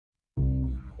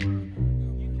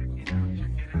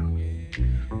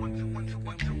Hi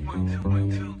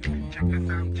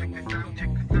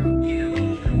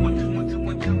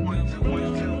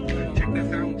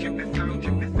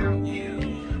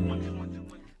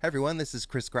everyone, this is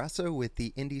Chris Grosso with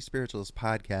the Indie Spiritualist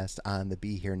podcast on the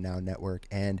Be Here Now network,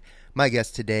 and my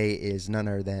guest today is none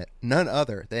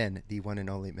other than the one and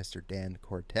only Mr. Dan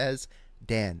Cortese.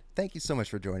 Dan, thank you so much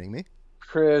for joining me.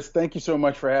 Chris, thank you so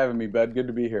much for having me, bud. Good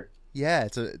to be here. Yeah,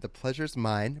 the pleasure's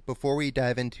mine. Before we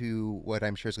dive into what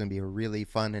I'm sure is going to be a really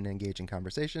fun and engaging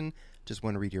conversation, just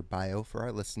want to read your bio for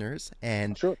our listeners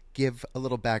and give a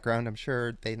little background. I'm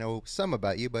sure they know some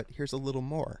about you, but here's a little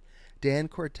more. Dan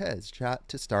Cortese shot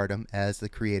to stardom as the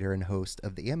creator and host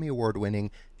of the Emmy Award-winning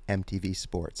MTV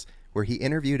Sports, where he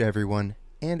interviewed everyone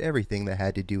and everything that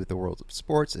had to do with the world of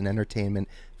sports and entertainment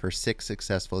for 6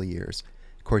 successful years.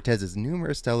 Cortese's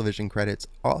numerous television credits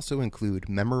also include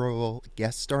memorable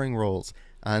guest-starring roles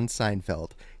on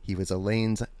Seinfeld. He was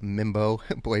Elaine's Mimbo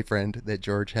boyfriend that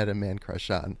George had a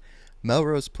man-crush on.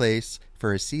 Melrose Place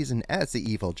for a season as the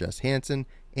evil Jess Hansen,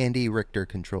 Andy Richter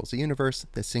Controls the Universe,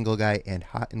 The Single Guy, and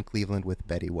Hot in Cleveland with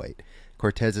Betty White.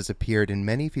 Cortese has appeared in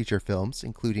many feature films,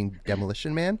 including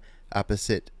Demolition Man,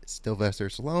 opposite Sylvester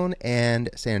Stallone and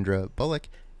Sandra Bullock,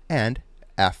 and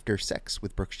After Sex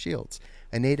with Brooke Shields.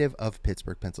 A native of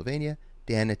Pittsburgh, Pennsylvania,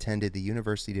 Dan attended the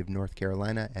University of North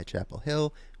Carolina at Chapel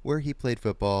Hill, where he played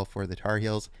football for the Tar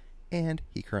Heels, and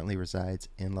he currently resides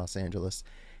in Los Angeles.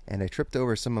 And I tripped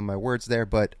over some of my words there,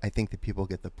 but I think that people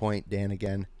get the point. Dan,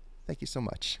 again, thank you so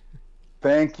much.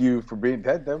 Thank you for being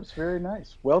that. That was very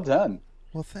nice. Well done.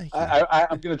 Well, thank you.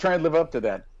 I'm going to try and live up to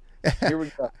that. Here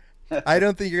we go. I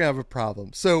don't think you're going to have a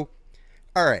problem. So,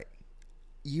 all right.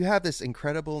 You have this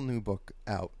incredible new book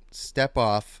out, Step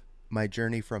Off, My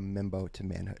Journey from Mimbo to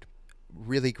Manhood.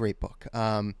 Really great book.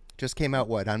 Just came out,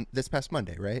 on this past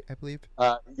Monday, right? I believe?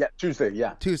 Yeah, Tuesday,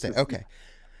 yeah. Tuesday, okay.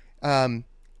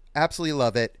 Absolutely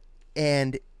love it.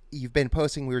 And you've been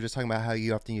posting, we were just talking about how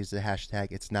you often use the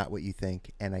hashtag, it's not what you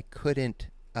think, and I couldn't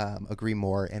agree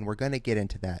more, and we're going to get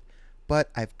into that. But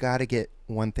I've got to get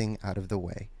one thing out of the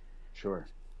way. Sure.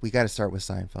 We got to start with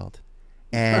Seinfeld.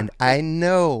 And I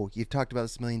know you've talked about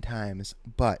this a million times,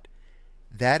 but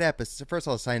that episode, first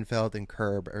of all, Seinfeld and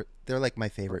Curb, they're like my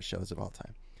favorite shows of all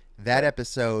time. That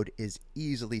episode is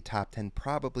easily top 10,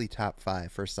 probably top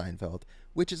 5 for Seinfeld,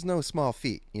 which is no small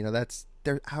feat. You know,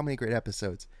 how many great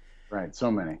episodes. Right, so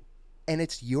many. And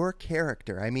it's your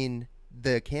character. I mean,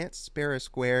 the can't spare a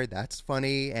square, that's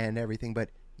funny and everything,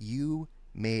 but you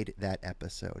made that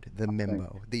episode, the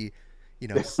Mimbo,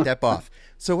 Step Off.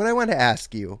 So what I want to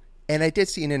ask you, and I did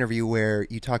see an interview where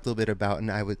you talked a little bit about,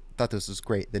 and thought this was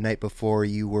great, the night before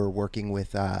you were working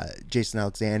with Jason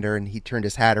Alexander, and he turned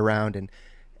his hat around and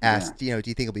asked, do you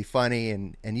think it'll be funny?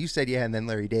 And you said, yeah, and then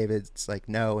Larry David's like,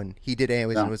 no, and he did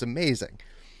anyways, and it was amazing.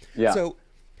 Yeah. So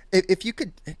if you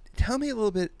could tell me a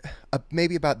little bit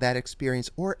maybe about that experience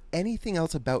or anything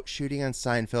else about shooting on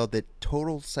Seinfeld that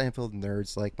total Seinfeld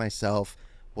nerds like myself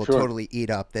will totally eat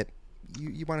up that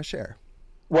you want to share.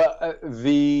 Well,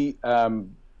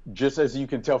 just as you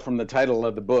can tell from the title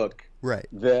of the book, right,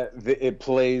 it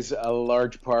plays a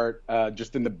large part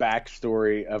just in the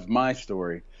backstory of my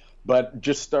story. But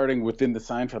just starting within the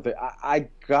Seinfeld thing, I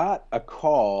got a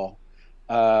call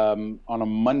on a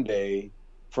Monday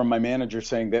from my manager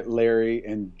saying that Larry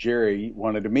and Jerry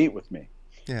wanted to meet with me.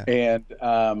 Yeah.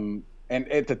 And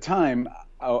at the time,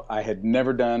 I had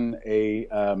never done a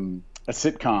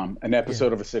sitcom, an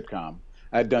episode of a sitcom.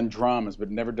 I had done dramas, but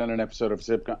never done an episode of a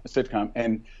sitcom.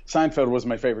 And Seinfeld was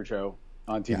my favorite show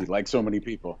on TV, like so many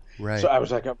people. Right. So I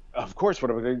was like, of course,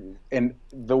 what am I going to do? And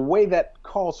the way that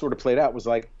call sort of played out was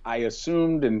like I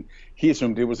assumed, and he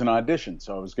assumed it was an audition.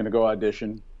 So I was going to go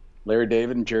audition Larry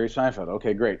David and Jerry Seinfeld.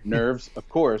 Okay, great. Nerves, of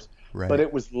course. Right. But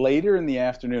it was later in the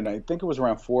afternoon. I think it was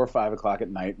around 4 or 5 o'clock at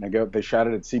night. And they shot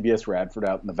it at CBS Radford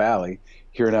out in the Valley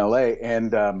here in L.A.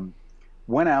 And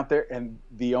went out there, and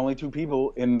the only 2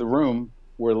 people in the room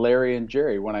were Larry and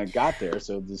Jerry when I got there.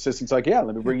 So the assistant's like, yeah,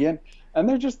 let me bring you in. And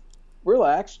they're just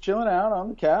relaxed, chilling out on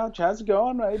the couch. How's it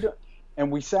going? How you doing?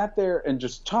 And we sat there and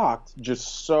just talked,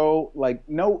 just so, like,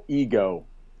 no ego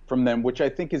from them, which I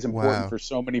think is important for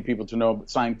so many people to know,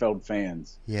 Seinfeld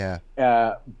fans. Yeah.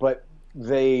 But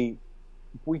we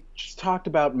just talked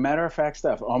about matter-of-fact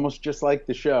stuff, almost just like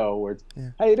the show, where it's,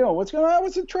 how you doing? What's going on?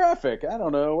 What's the traffic? I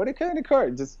don't know. What kind of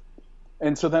car?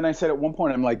 And so then I said at one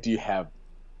point, I'm like, do you have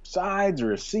sides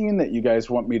or a scene that you guys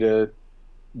want me to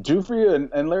do for you?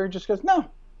 And Larry just goes, no,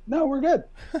 we're good.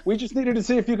 We just needed to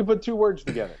see if you could put 2 words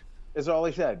together, is all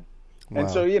he said. Wow. And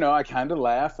so, I kind of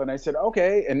laughed, and I said,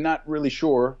 okay, and not really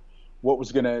sure what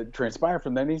was going to transpire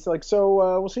from then. He's like,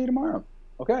 so we'll see you tomorrow.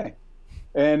 Okay.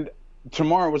 And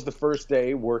tomorrow was the first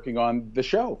day working on the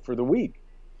show for the week.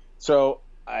 So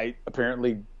I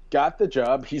apparently got the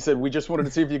job. He said, we just wanted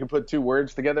to see if you could put 2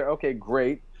 words together. Okay,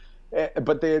 great.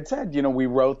 But they had said, we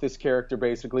wrote this character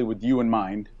basically with you in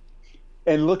mind.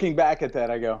 And looking back at that,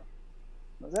 I go,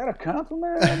 was that a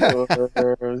compliment?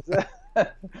 Or is that...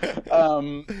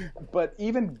 but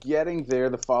even getting there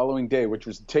the following day, which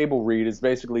was table read, is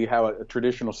basically how a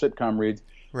traditional sitcom reads.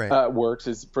 Right. Works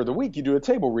is for the week you do a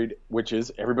table read, which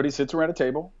is everybody sits around a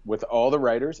table with all the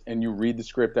writers and you read the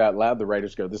script out loud. The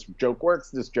writers go, this joke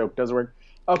works, this joke doesn't work.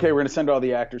 Okay, we're going to send all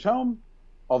the actors home.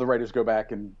 All the writers go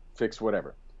back and fix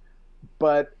whatever.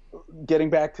 But getting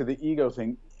back to the ego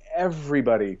thing,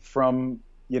 everybody from,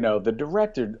 the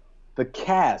director, the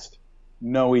cast,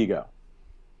 no ego.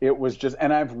 It was just,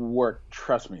 and I've worked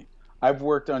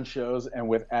on shows and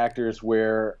with actors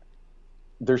where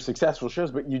they're successful shows,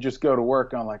 but you just go to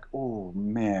work on like, oh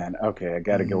man, okay, I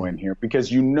got to go in here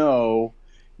because you're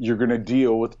going to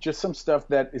deal with just some stuff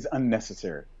that is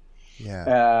unnecessary.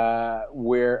 Yeah.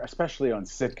 Where, especially on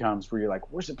sitcoms where you're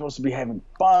like, we're supposed to be having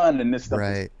fun and this stuff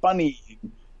is funny.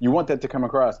 You want that to come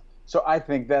across. So I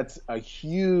think that's a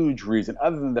huge reason,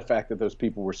 other than the fact that those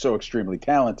people were so extremely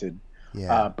talented.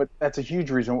 Yeah. But that's a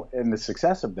huge reason in the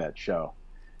success of that show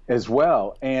as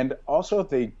well. And also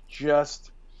they just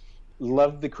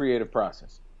loved the creative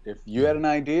process. If you had an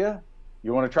idea,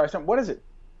 you want to try something, what is it?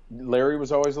 Larry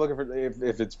was always looking for,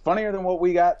 if it's funnier than what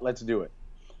we got, let's do it.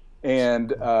 And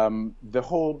the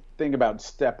whole thing about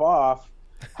step off,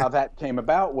 how that came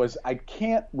about was I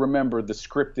can't remember the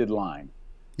scripted line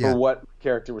for what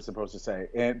character was supposed to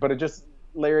say. But it just,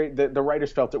 Larry, the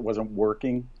writers felt it wasn't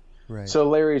working. Right. So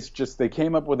Larry's they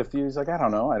came up with a few. He's like, I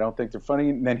don't know. I don't think they're funny.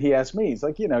 And then he asked me, he's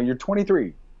like, you're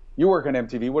 23. You work on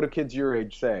MTV. What do kids your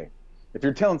age say? If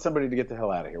you're telling somebody to get the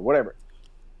hell out of here, whatever.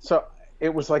 So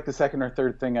it was like the second or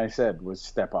third thing I said was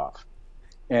step off.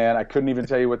 And I couldn't even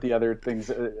tell you what the other things,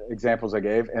 examples I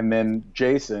gave. And then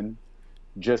Jason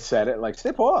just said it like,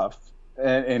 step off,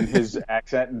 and in his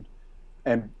accent.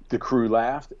 And the crew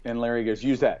laughed. And Larry goes,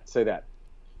 use that, say that.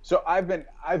 So I've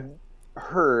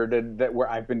heard that where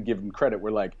I've been given credit,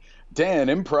 where like, Dan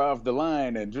improv the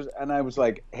line. And I was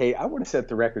like, hey, I want to set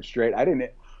the record straight.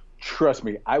 Trust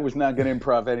me, I was not going to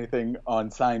improv anything on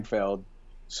Seinfeld.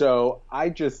 So I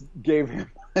just gave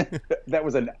him, that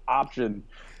was an option,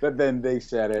 but then they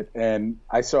said it. And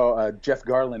I saw Jeff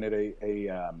Garlin at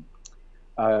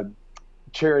a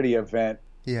charity event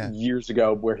years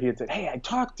ago where he had said, hey, I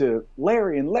talked to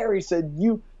Larry and Larry said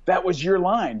that was your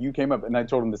line. You came up, and I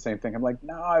told him the same thing. I'm like,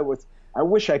 no, I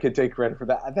wish I could take credit for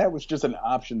that. That was just an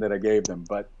option that I gave them.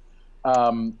 But,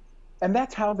 and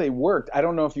that's how they worked. I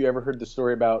don't know if you ever heard the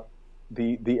story about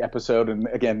the episode, and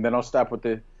again, then I'll stop with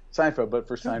the Seinfeld, but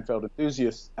for Seinfeld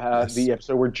enthusiasts, the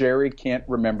episode where Jerry can't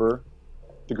remember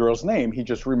the girl's name. He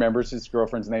just remembers his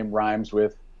girlfriend's name rhymes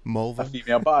with Mulva, a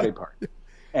female body part.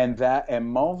 And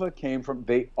Mulva came from,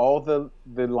 all the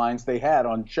lines they had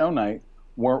on show night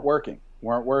weren't working,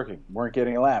 weren't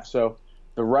getting a laugh. So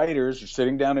the writers are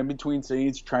sitting down in between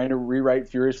scenes trying to rewrite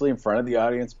furiously in front of the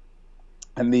audience.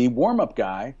 And the warm-up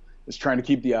guy is trying to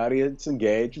keep the audience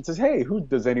engaged and says, hey,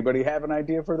 does anybody have an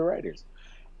idea for the writers?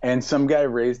 And some guy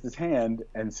raised his hand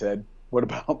and said, what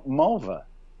about Mulva?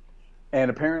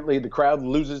 And apparently the crowd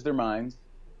loses their minds,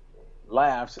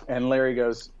 laughs, and Larry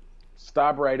goes,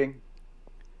 stop writing.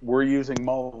 We're using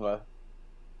Mulva.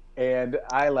 And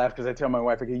I laugh because I tell my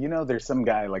wife, okay, there's some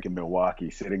guy like in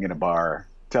Milwaukee sitting in a bar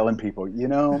telling people,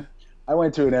 I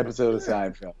went to an episode of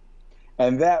Seinfeld.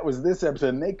 And that was this episode,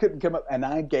 and they couldn't come up, and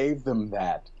I gave them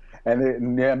that.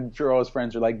 And I'm sure all his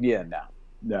friends are like, yeah,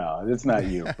 no, it's not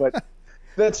you. But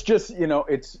that's just,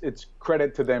 it's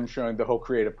credit to them showing the whole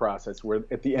creative process where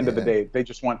at the end of the day, they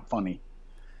just want funny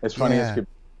as could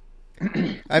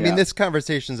be. I mean, this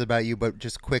conversation's about you, but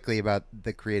just quickly about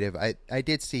the creative. I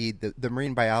did see the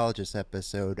marine biologist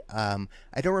episode. I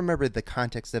don't remember the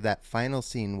context of that final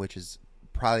scene, which is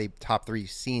probably top 3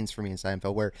 scenes for me in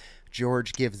Seinfeld, where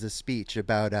George gives a speech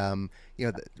about,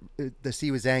 the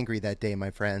sea was angry that day, my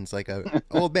friends, like a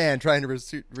old man trying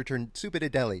to return soup at a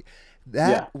deli.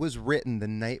 That was written the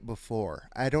night before.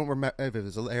 I don't remember if it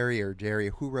was Larry or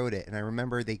Jerry who wrote it. And I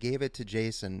remember they gave it to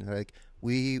Jason. Like,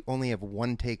 we only have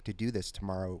one take to do this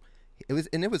tomorrow. It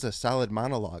was a solid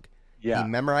monologue. Yeah. He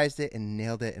memorized it and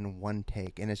nailed it in one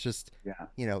take. And it's just,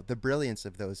 the brilliance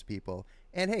of those people.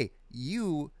 And hey,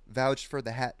 you vouched for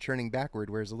the hat turning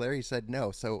backward, whereas Larry said no.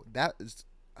 So that is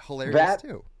hilarious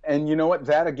too. And you know what?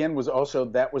 That again was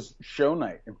show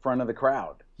night in front of the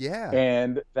crowd. Yeah.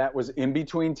 And that was in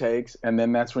between takes. And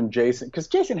then that's when because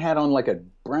Jason had on like a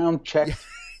brown checked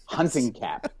hunting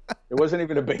cap. It wasn't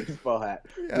even a baseball hat,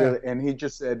 really. And he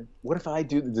just said, "What if I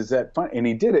do? Is that fun?" And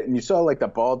he did it, and you saw like the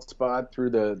bald spot through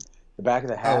the back of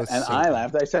the hat, and I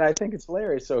laughed. I said, "I think it's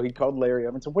hilarious." So he called Larry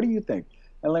up and said, "What do you think?"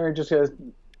 And Larry just goes,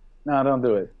 "No, don't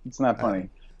do it. It's not funny."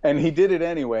 And he did it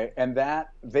anyway. And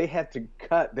that they had to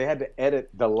edit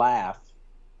the laugh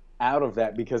out of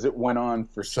that because it went on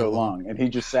for so long. And he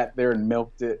just sat there and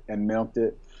milked it and milked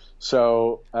it.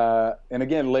 So, and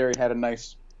again, Larry had a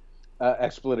nice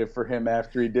expletive for him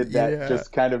after he did that.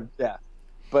 Just kind of,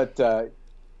 But,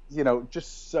 you know,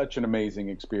 just such an amazing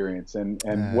experience. And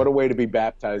what a way to be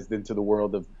baptized into the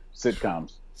world of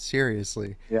sitcoms.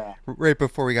 Seriously. Yeah. Right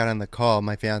before we got on the call,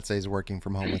 my fiance is working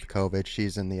from home with COVID.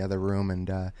 She's in the other room,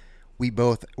 and we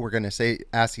both were going to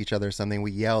ask each other something.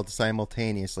 We yelled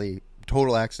simultaneously,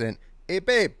 total accident, "Hey,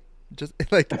 babe." Just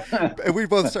like, we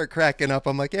both start cracking up.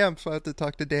 I'm like, yeah, I'm supposed to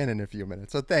talk to Dan in a few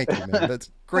minutes. So thank you, man. That's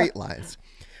great lines.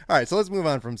 All right, so let's move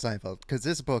on from Seinfeld because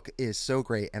this book is so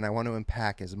great, and I want to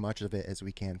unpack as much of it as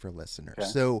we can for listeners. Okay.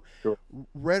 So,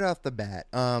 right off the bat,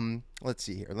 let's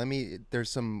see here. There's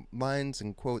some lines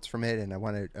and quotes from it, and I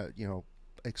want to,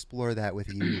 explore that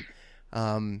with you.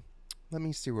 Let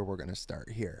me see where we're going to start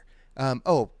here.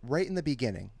 Right in the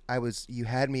beginning, you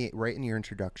had me right in your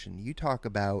introduction. You talk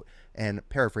about, and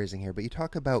paraphrasing here, but you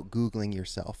talk about Googling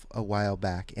yourself a while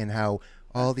back and how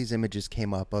all these images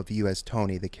came up of you as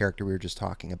Tony, the character we were just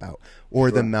talking about,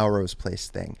 or the Melrose Place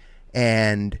thing.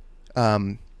 And I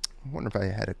wonder if I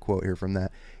had a quote here from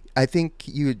that. I think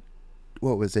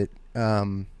what was it?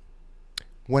 I'm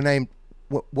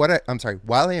sorry.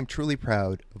 While I am truly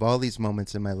proud of all these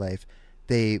moments in my life,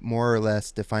 they more or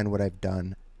less define what I've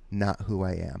done, not who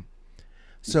I am.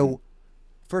 So,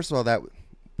 first of all, that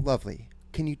lovely.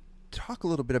 Can you talk a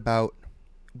little bit about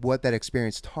what that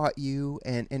experience taught you,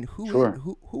 and who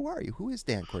are you? Who is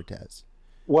Dan Cortese?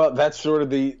 Well, that's what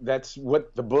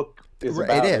the book is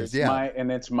about. It is,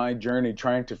 it's my journey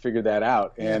trying to figure that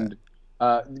out. Yeah. And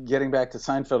getting back to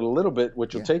Seinfeld a little bit,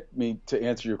 which will take me to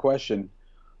answer your question.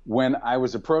 When I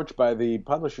was approached by the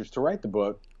publishers to write the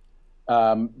book,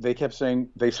 they kept saying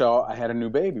they saw I had a new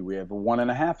baby. We have a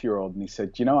 1.5-year-old. And he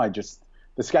said,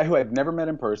 this guy who I'd never met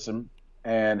in person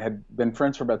and had been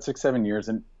friends for about 6-7 years.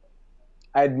 And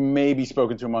I'd maybe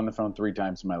spoken to him on the phone 3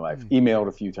 times in my life, emailed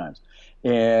a few times.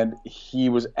 And he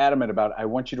was adamant about, I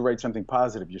want you to write something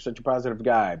positive. You're such a positive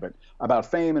guy, but about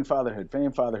fame and fatherhood.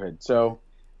 So,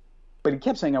 but he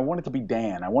kept saying, I want it to be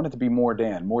Dan. I want it to be more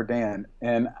Dan.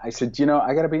 And I said,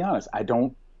 I got to be honest.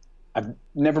 I've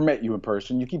never met you in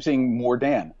person. You keep saying more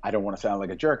Dan. I don't want to sound like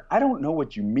a jerk. I don't know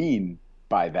what you mean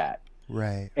by that.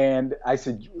 Right. And I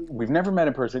said, we've never met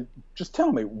in person. Just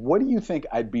tell me, what do you think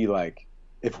I'd be like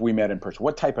if we met in person?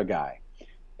 What type of guy?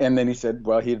 And then he said,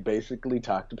 well, he had basically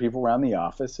talked to people around the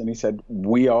office, and he said,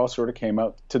 we all sort of came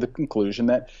out to the conclusion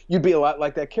that you'd be a lot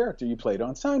like that character you played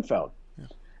on Seinfeld. Yeah.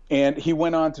 And he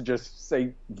went on to just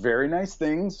say very nice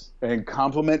things and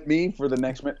compliment me for the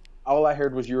next minute. All I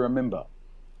heard was, you're a mimbo.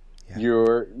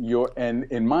 Yeah. And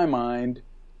in my mind,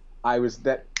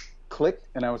 that clicked,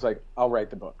 and I was like, I'll write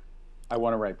the book. I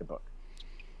want to write the book.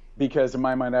 Because in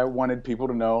my mind, I wanted people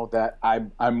to know that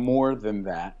I'm more than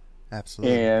that.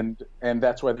 Absolutely. And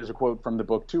that's why there's a quote from the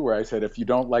book too, where I said, if you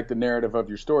don't like the narrative of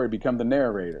your story, become the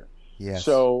narrator. Yes.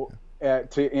 So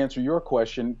to answer your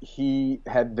question, he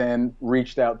had then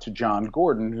reached out to John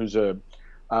Gordon, who's a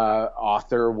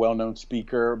author, well-known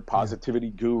speaker, positivity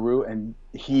guru, and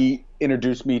he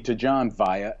introduced me to John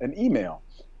via an email.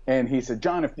 And he said,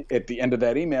 John, at the end of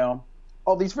that email,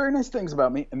 all these very nice things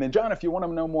about me. And then, John, if you want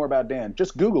to know more about Dan,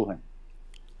 just Google him.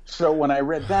 So when I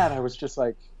read that, I was just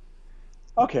like,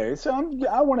 okay, so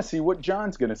I want to see what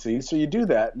John's going to see. So you do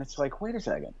that, and it's like, wait a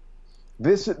second,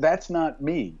 that's not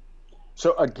me.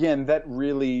 So again, that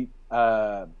really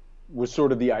was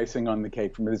sort of the icing on the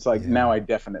cake for me. It's like, now I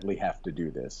definitely have to do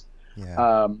this.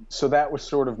 Yeah. So that was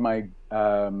sort of my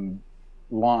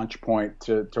launch point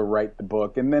to write the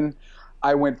book. And then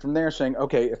I went from there saying,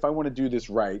 okay, if I want to do this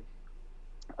right,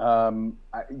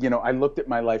 I looked at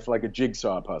my life like a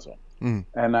jigsaw puzzle.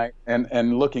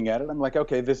 And looking at it, I'm like,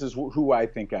 okay, this is who I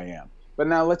think I am. But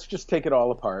now let's just take it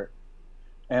all apart,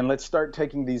 and let's start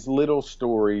taking these little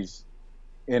stories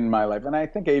in my life. And I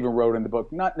think I even wrote in the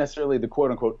book, not necessarily the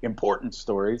quote unquote important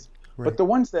stories, but the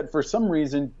ones that for some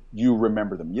reason you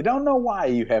remember them. You don't know why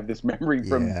you have this memory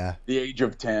from the age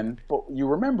of 10, but you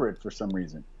remember it for some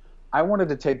reason. I wanted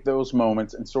to take those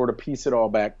moments and sort of piece it all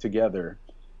back together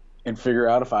and figure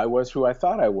out if I was who I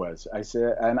thought I was. I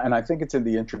said, and I think it's in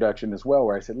the introduction as well,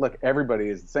 where I said, look, everybody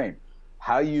is the same.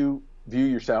 How you view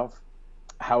yourself,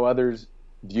 how others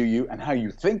view you, and how you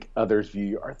think others view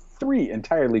you are 3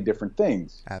 entirely different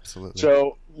things. Absolutely.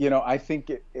 So I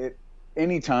think it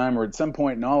any time or at some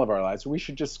point in all of our lives, we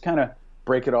should just kind of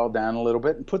break it all down a little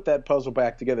bit and put that puzzle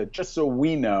back together, just so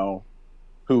we know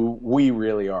who we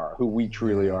really are, who we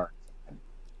truly are.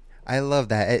 I love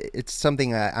that. It's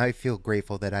something I feel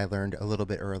grateful that I learned a little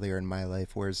bit earlier in my life,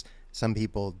 whereas some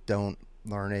people don't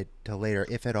learn it till later,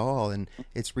 if at all. And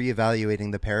it's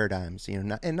reevaluating the paradigms,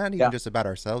 not even just about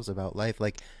ourselves, about life.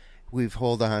 Like we've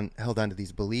held on to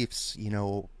these beliefs,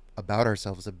 about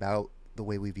ourselves, about the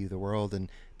way we view the world,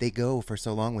 and they go for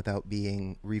so long without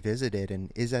being revisited. And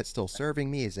is that still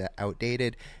serving me? Is that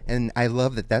outdated? And I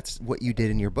love that that's what you did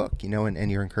in your book,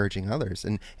 and you're encouraging others,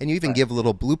 and you even give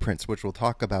little blueprints, which we'll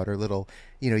talk about, or little,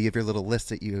 you have your little list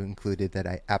that you included that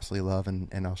I absolutely love,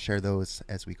 and I'll share those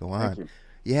as we go on.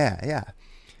 Yeah.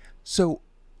 So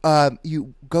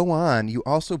you go on, you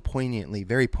also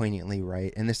very poignantly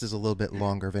write, and this is a little bit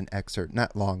longer of an excerpt,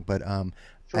 not long, but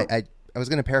sure. I was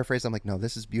going to paraphrase. I'm like, no,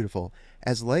 this is beautiful.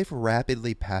 As life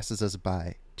rapidly passes us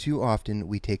by, too often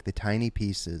we take the tiny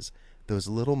pieces, those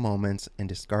little moments, and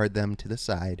discard them to the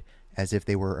side as if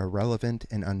they were irrelevant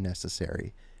and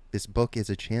unnecessary. This book is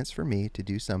a chance for me to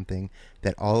do something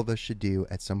that all of us should do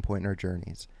at some point in our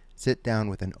journeys. Sit down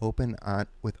with open,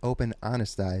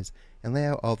 honest eyes and lay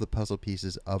out all the puzzle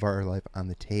pieces of our life on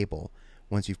the table.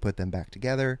 Once you've put them back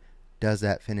together, does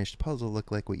that finished puzzle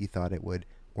look like what you thought it would?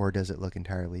 Or does it look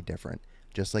entirely different?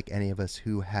 Just like any of us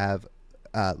who have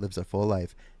lives a full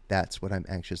life, that's what I'm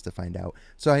anxious to find out.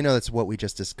 So I know that's what we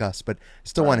just discussed, but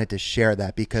still wanted to share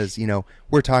that because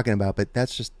we're talking about, but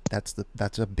that's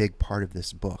a big part of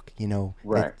this book.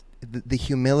 Right? The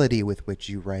humility with which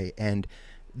you write and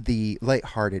the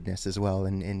lightheartedness as well,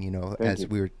 and as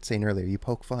we were saying earlier, you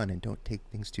poke fun and don't take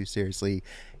things too seriously,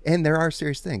 and there are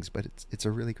serious things, but it's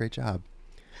a really great job.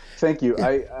 Thank you.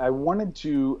 Yeah.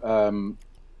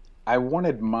 I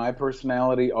wanted my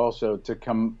personality also to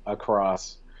come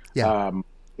across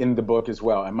in the book as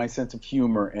well, and my sense of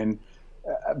humor. And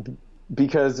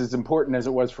because as important as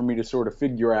it was for me to sort of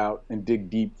figure out and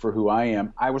dig deep for who I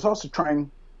am, I was also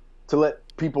trying to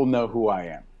let people know who I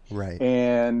am. Right.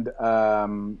 And,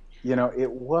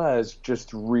 it was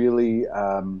just really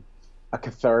a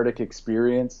cathartic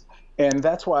experience. And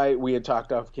that's why we had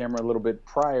talked off camera a little bit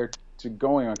prior to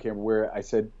going on camera, where I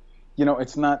said,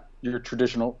 it's not your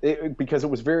traditional, because it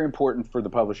was very important for the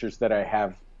publishers that I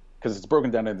have, because it's broken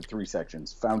down into 3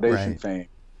 sections: foundation, fame,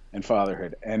 and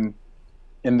fatherhood. And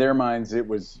in their minds, it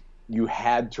was, you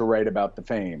had to write about the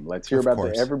fame. Let's hear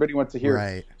about everybody wants to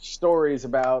hear stories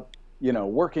about,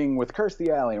 working with Kirstie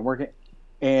Alley and working.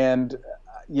 And,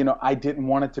 I didn't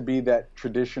want it to be that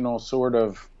traditional sort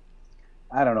of,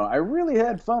 I don't know, I really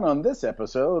had fun on this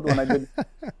episode when I did,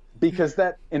 because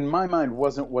that, in my mind,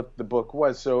 wasn't what the book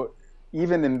was. So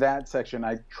even in that section,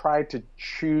 I tried to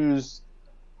choose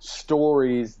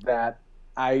stories that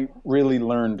I really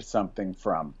learned something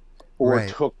from or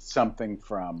took something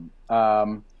from,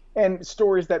 and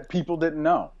stories that people didn't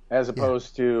know, as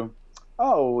opposed to,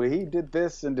 oh, he did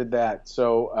this and did that.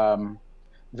 So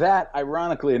that,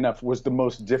 ironically enough, was the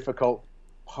most difficult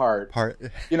part.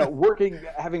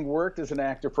 Having worked as an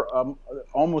actor for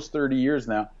almost 30 years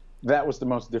now, that was the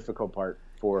most difficult part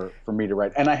for me to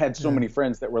write. And I had so many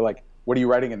friends that were like, what are you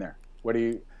writing in there? What do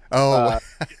you,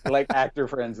 like actor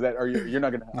friends that are, you're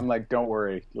not going to, I'm like, don't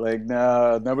worry. Like,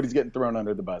 no, nobody's getting thrown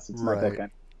under the bus. It's not that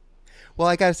kind. Well,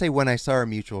 I got to say, when I saw our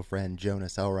mutual friend,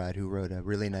 Jonas Elrod, who wrote a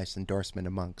really nice endorsement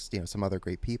amongst, some other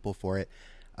great people for it,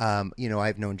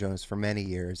 I've known Jonas for many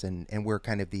years, and we're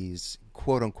kind of these,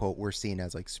 quote unquote, we're seen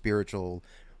as like spiritual,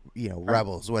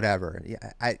 rebels, whatever.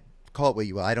 I call it what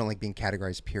you will. I don't like being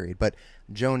categorized, period. But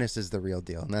Jonas is the real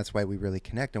deal, and that's why we really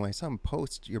connect. And when I saw him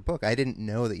post your book, I didn't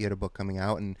know that you had a book coming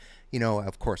out, and,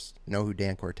 of course, know who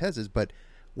Dan Cortese is. But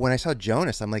when I saw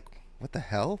Jonas, I'm like, what the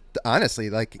hell? Honestly,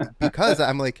 like, because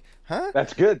I'm like, huh?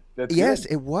 That's good. Yes,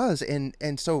 it was.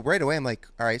 And so right away I'm like,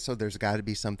 all right, so there's got to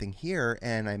be something here.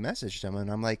 And I messaged him and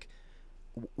I'm like,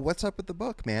 what's up with the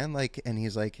book, man? Like, and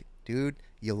he's like, dude,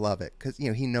 you'll love it. Cause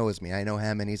he knows me, I know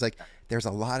him. And he's like, there's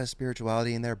a lot of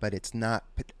spirituality in there, but it's not,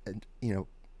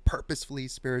 purposefully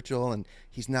spiritual. And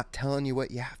he's not telling you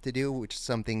what you have to do, which is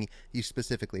something you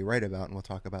specifically write about and we'll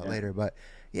talk about later. But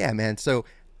yeah, man. So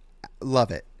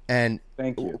love it. And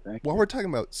thank you. While we're talking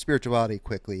about spirituality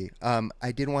quickly,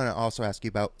 I did want to also ask you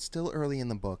about, still early in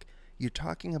the book, you're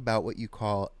talking about what you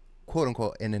call, quote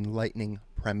unquote, an enlightening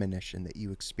premonition that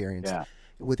you experienced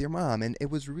with your mom. And it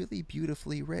was really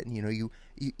beautifully written.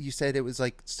 You said it was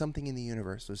like something in the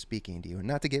universe was speaking to you. And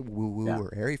not to get woo-woo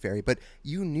or airy-fairy, but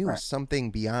you knew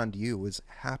something beyond you was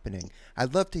happening.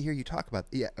 I'd love to hear you talk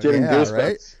about getting goosebumps.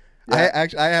 Right? Yeah.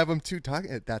 I have them too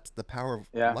talking. That's the power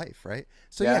of life, right?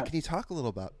 So can you talk a little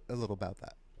about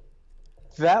that?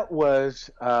 That was,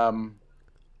 and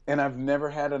I've never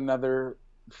had another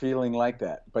feeling like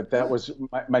that. But that was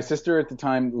my sister at the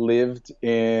time lived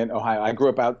in Ohio. I grew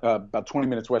up about 20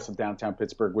 minutes west of downtown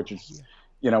Pittsburgh, which is,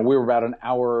 we were about an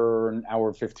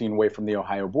hour 15 away from the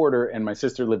Ohio border, and my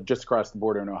sister lived just across the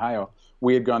border in Ohio.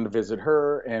 We had gone to visit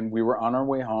her, and we were on our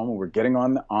way home. We were getting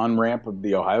on the on-ramp of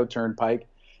the Ohio Turnpike,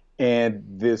 and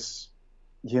this,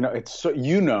 it's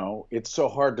so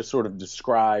hard to sort of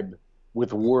describe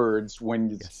with words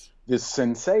when it's this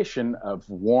sensation of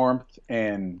warmth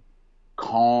and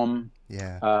calm,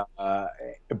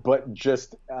 but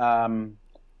just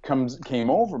came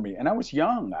over me. And I was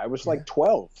young. I was like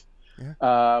 12.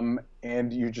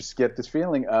 And you just get this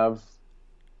feeling of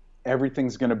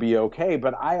everything's going to be okay.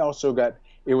 But I also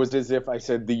it was as if I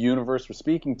said the universe was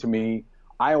speaking to me.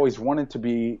 I always wanted to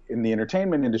be in the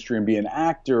entertainment industry and be an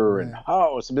actor and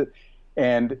host.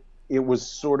 And it was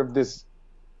sort of this,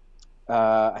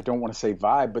 I don't want to say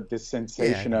vibe, but this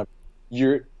sensation of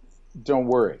don't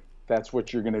worry. That's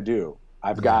what you're going to do.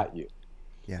 I've got you.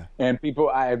 Yeah. And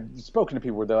I've spoken to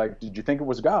people where they're like, did you think it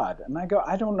was God? And I go,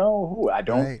 I don't know who. I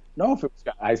don't know if it was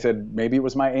God. I said, maybe it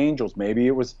was my angels. Maybe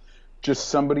it was just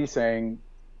somebody saying,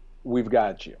 we've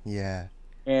got you. Yeah.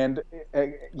 And,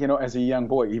 as a young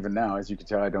boy, even now, as you can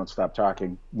tell, I don't stop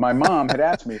talking. My mom had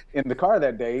asked me in the car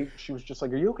that day, she was just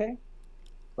like, are you okay?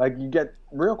 Like, you get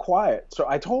real quiet. So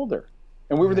I told her.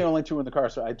 And we were the only two in the car.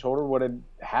 So I told her what had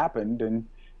happened. And,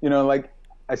 like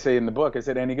I say in the book, I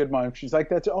said, any good mom? She's like,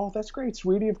 that's great,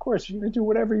 sweetie. Of course, you're going to do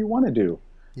whatever you want to do.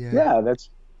 Yeah.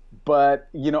 But,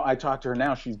 I talked to her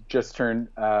now. She's just turned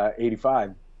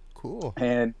 85. Cool.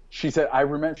 And she said,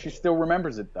 she still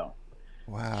remembers it, though.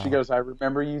 Wow. She goes, I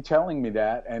remember you telling me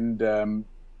that. And,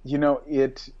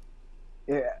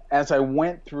 as I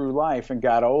went through life and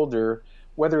got older,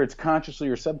 whether it's consciously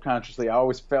or subconsciously, I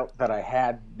always felt that I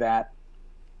had that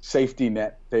safety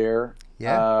net there.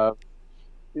 Yeah.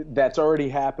 That's already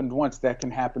happened once. That can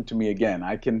happen to me again.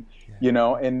 I can,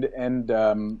 and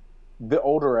the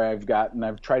older I've gotten,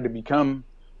 I've tried to become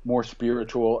more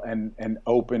spiritual and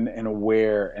open and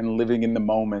aware and living in the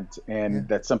moment. And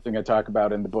that's something I talk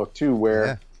about in the book too,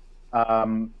 where,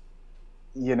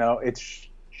 it's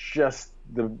just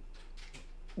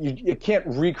you can't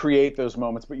recreate those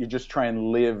moments, but you just try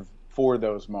and live for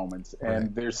those moments.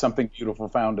 And there's something beautiful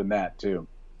found in that too.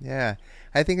 Yeah,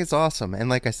 I think it's awesome. And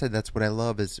like I said, that's what I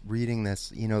love is reading this.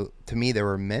 To me, there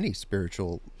were many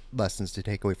spiritual lessons to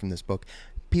take away from this book.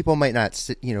 People might not,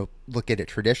 look at it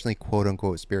traditionally, quote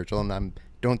unquote, spiritual. And I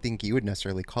don't think you would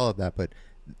necessarily call it that, but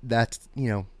that's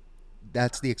the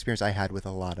experience I had with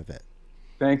a lot of it.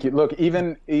 Thank you. Look,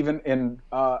 even in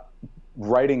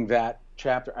writing that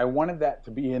chapter, I wanted that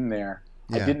to be in there.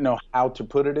 I didn't know how to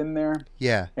put it in there.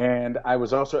 Yeah. And I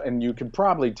was also, and you could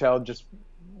probably tell just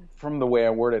from the way I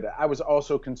worded it, I was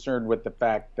also concerned with the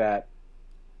fact that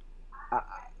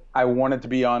I wanted to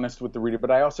be honest with the reader, but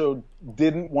I also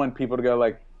didn't want people to go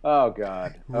like, oh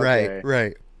God. Okay.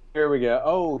 Right. Here we go.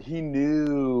 Oh, he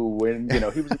knew when,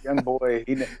 he was a young boy.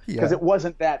 Because it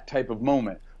wasn't that type of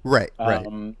moment. Right.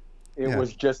 It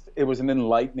was an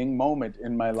enlightening moment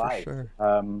in my life. Sure.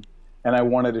 And I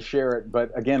wanted to share it.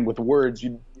 But again, with words,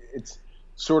 it's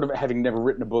sort of having never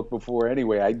written a book before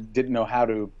anyway. I didn't know how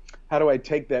do I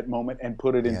take that moment and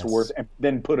put it into words and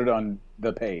then put it on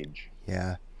the page.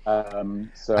 Yeah.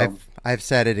 So I've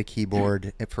sat at a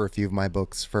keyboard for a few of my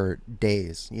books for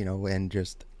days, and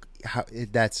just how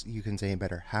you can say it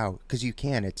better how, because you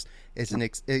can. It's an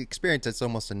experience that's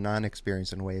almost a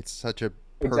non-experience in a way. It's such a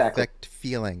perfect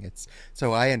feeling.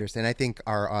 So I understand. I think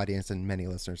our audience and many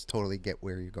listeners totally get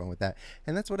where you're going with that.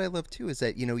 And that's what I love too, is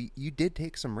that, you did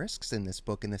take some risks in this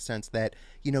book, in the sense that,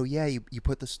 you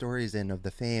put the stories in of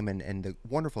the fame and the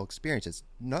wonderful experiences,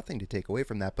 nothing to take away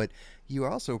from that, but you are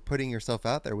also putting yourself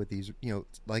out there with these,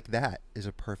 like that is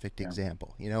a perfect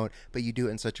example, but you do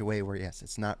it in such a way where, yes,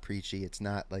 it's not preachy. It's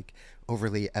not like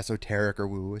overly esoteric or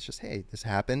woo. It's just, hey, this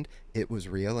happened. It was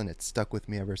real, and it's stuck with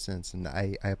me ever since. And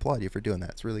I applaud you for doing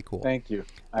that. It's really cool. Thank you.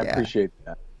 I appreciate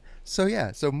that.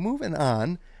 So moving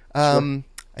on,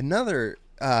 another,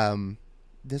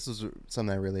 this was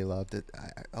something I really loved.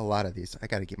 A lot of these, I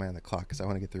got to keep my eye on the clock because I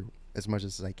want to get through as much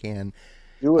as I can.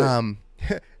 Do it.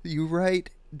 You write,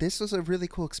 this was a really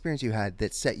cool experience you had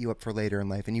that set you up for later in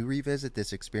life, and you revisit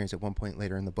this experience at one point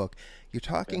later in the book. You're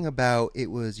talking about, it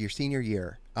was your senior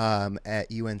year at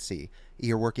UNC.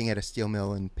 You're working at a steel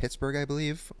mill in Pittsburgh, I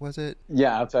believe, was it?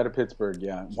 Yeah, outside of Pittsburgh,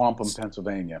 Wampum,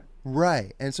 Pennsylvania.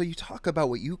 Right. And so you talk about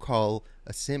what you call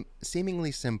a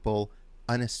seemingly simple,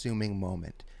 unassuming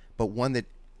moment, but one that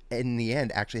in the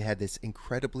end actually had this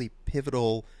incredibly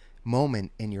pivotal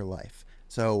moment in your life.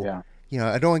 So,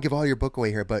 I don't want to give all your book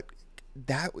away here, but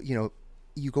that,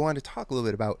 you go on to talk a little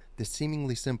bit about the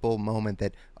seemingly simple moment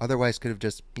that otherwise could have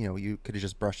just, you could have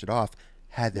just brushed it off,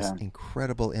 had this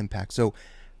incredible impact. So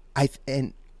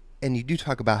and you do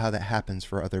talk about how that happens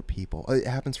for other people. It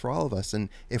happens for all of us. And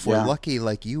if we're lucky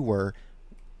like you were,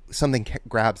 something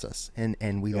grabs us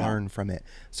and we learn from it.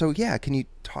 So can you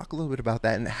talk a little bit about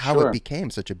that and how it became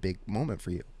such a big moment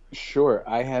for you? Sure.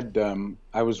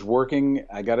 I was working,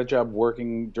 I got a job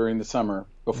working during the summer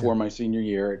before my senior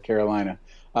year at Carolina,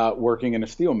 working in a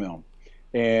steel mill.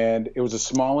 And it was a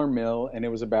smaller mill, and it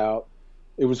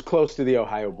was close to the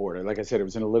Ohio border. Like I said, it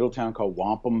was in a little town called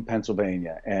Wampum,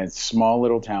 Pennsylvania, and it's a small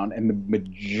little town. And the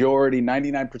majority,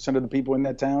 99% of the people in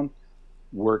that town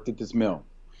worked at this mill.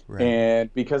 Right.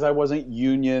 And because I wasn't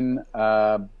union,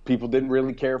 people didn't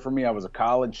really care for me. I was a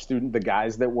college student, the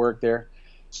guys that worked there.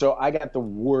 So I got the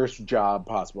worst job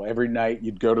possible. Every night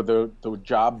you'd go to the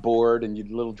job board and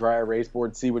you'd little dry erase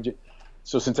board, see what you.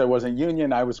 So since I wasn't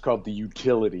union, I was called the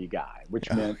utility guy, which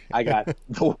meant I got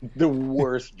the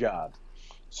worst job.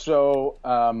 So,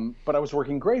 but I was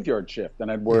working graveyard shift, and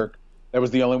I'd work. That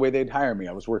was the only way they'd hire me.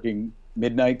 I was working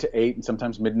midnight to 8 and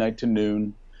sometimes midnight to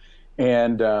noon.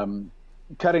 And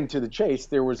cutting to the chase,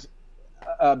 there was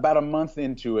about a month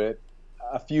into it,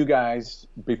 a few guys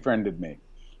befriended me.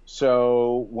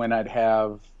 So when I'd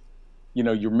have,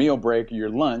 your meal break or your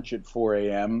lunch at 4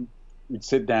 a.m., we'd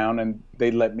sit down and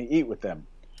they'd let me eat with them.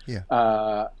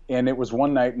 Yeah. And it was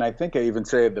one night, and I think I even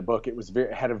say in the book, it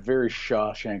had a very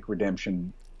Shawshank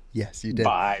Redemption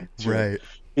vibe to it,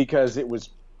 because it was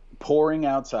pouring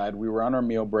outside. We were on our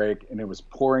meal break, and it was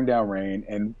pouring down rain,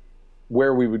 and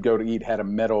where we would go to eat had a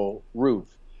metal roof,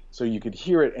 so you could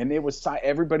hear it, and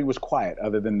everybody was quiet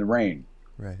other than the rain.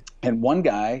 Right. And one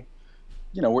guy,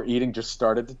 we're eating, just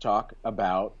started to talk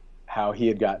about how he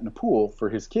had gotten a pool for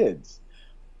his kids.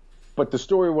 But the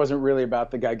story wasn't really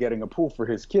about the guy getting a pool for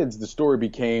his kids. The story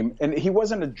became, and he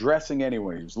wasn't addressing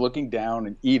anyone. He was looking down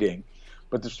and eating.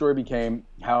 But the story became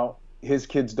how his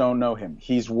kids don't know him.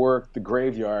 He's worked the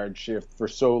graveyard shift for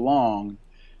so long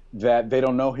that they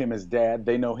don't know him as dad.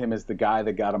 They know him as the guy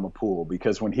that got him a pool.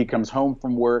 Because when he comes home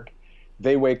from work,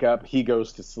 they wake up, he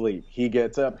goes to sleep. He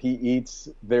gets up, he eats,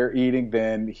 they're eating,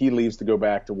 then he leaves to go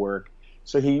back to work.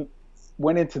 So he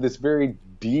went into this very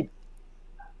deep,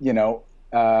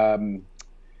 I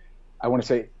want to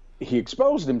say he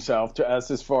exposed himself to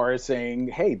us as far as saying,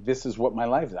 hey, this is what my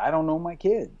life is. I don't know my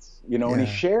kids, and he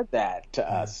shared that to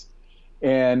us.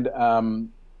 And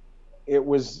it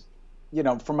was,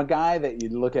 from a guy that you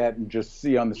look at and just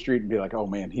see on the street and be like, oh,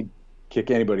 man, he'd kick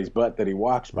anybody's butt that he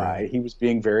walks by. He was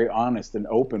being very honest and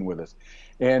open with us.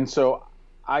 And so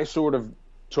I sort of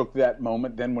took that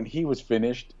moment. Then when he was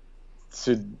finished,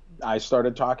 I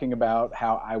started talking about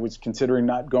how I was considering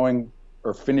not going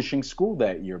or finishing school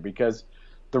that year, because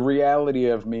the reality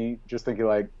of me just thinking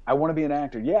like, I want to be an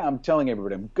actor. Yeah, I'm telling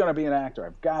everybody I'm going to be an actor.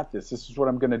 I've got this. This is what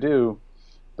I'm going to do.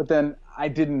 But then I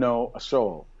didn't know a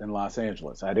soul in Los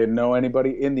Angeles. I didn't know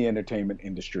anybody in the entertainment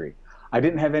industry. I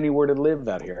didn't have anywhere to live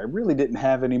out here. I really didn't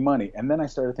have any money. And then I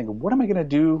started thinking, what am I going to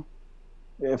do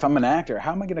if I'm an actor?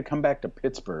 How am I going to come back to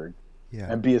Pittsburgh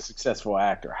and be a successful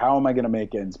actor? How am I going to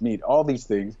make ends meet? All these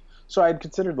things. So I had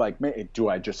considered, like, do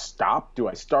I just stop? Do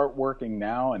I start working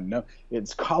now? And no,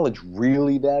 is college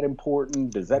really that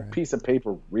important? Does that piece of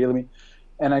paper really mean?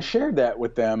 And I shared that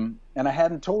with them, and I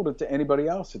hadn't told it to anybody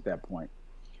else at that point.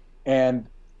 And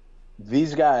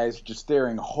these guys just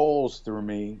staring holes through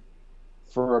me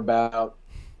for about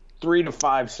 3 to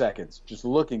 5 seconds, just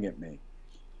looking at me.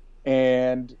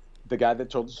 And the guy that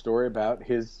told the story about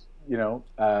his,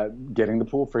 getting the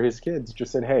pool for his kids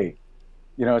just said, hey,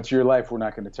 it's your life. We're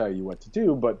not going to tell you what to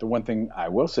do. But the one thing I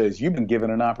will say is you've been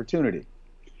given an opportunity.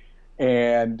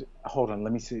 And hold on,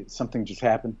 let me see. Something just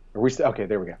happened. Are we okay,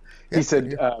 there we go. Yeah, he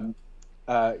said,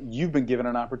 you've been given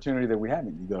an opportunity that we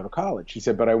haven't. You go to college. He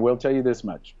said, but I will tell you this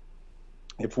much.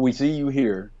 If we see you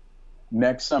here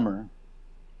next summer,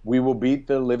 we will beat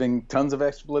the living tons of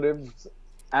expletives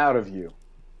out of you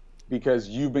because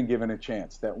you've been given a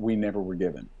chance that we never were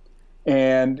given.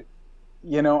 And,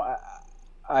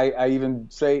 I even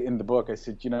say in the book, I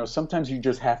said, sometimes you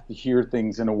just have to hear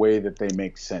things in a way that they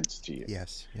make sense to you.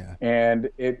 Yes, yeah. And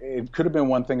it could have been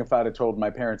one thing if I'd have told my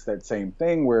parents that same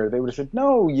thing, where they would have said,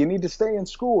 no, you need to stay in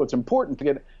school. It's important to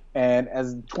get. And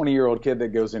as a 20-year-old kid that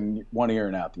goes in one ear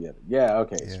and out the other. Yeah,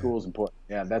 okay, school's important.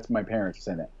 Yeah, that's my parents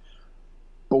saying it.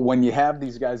 But when you have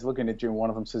these guys looking at you and one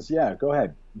of them says, yeah, go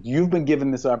ahead. You've been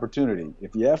given this opportunity.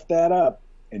 If you F that up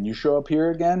and you show up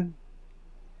here again,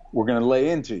 we're going to lay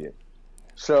into you.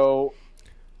 So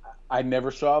I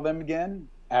never saw them again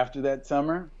after that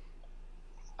summer.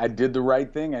 I did the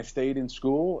right thing. I stayed in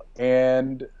school.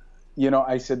 And,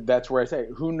 I said, that's where I say,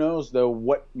 who knows though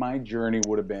what my journey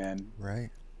would have been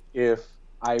if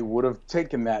I would have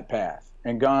taken that path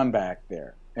and gone back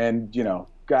there and,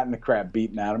 gotten the crap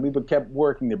beaten out of me, but kept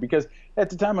working there. Because at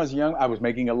the time I was young, I was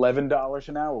making $11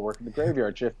 an hour working the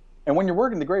graveyard shift. And when you're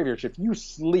working the graveyard shift, you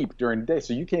sleep during the day,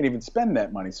 so you can't even spend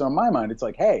that money. So in my mind, it's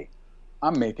like, hey,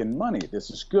 I'm making money. This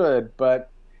is good. But,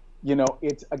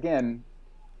 it's, again,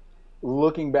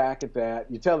 looking back at that,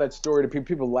 you tell that story to people,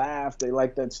 people laugh, they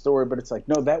like that story, but it's like,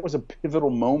 no, that was a pivotal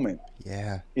moment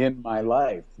in my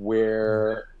life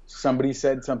where somebody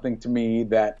said something to me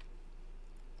that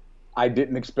I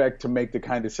didn't expect to make the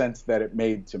kind of sense that it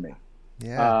made to me.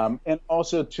 And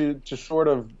also to sort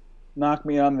of knock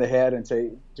me on the head and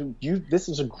say, dude, this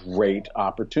is a great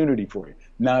opportunity for you.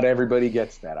 Not everybody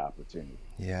gets that opportunity.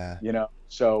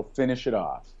 So finish it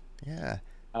off.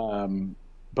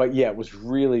 But yeah, it was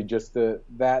really just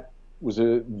that was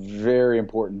a very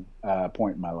important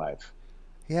point in my life.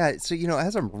 Yeah, so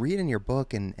as I'm reading your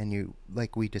book and you,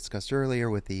 like we discussed earlier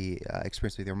with the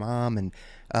experience with your mom and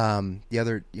the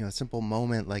other simple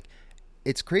moment, like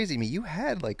it's crazy to me. You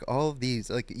had like all of these,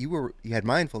 like you had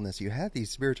mindfulness, you had these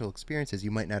spiritual experiences.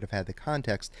 You might not have had the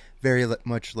context. Very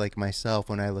much like myself,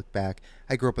 when I look back,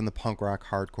 I grew up in the punk rock,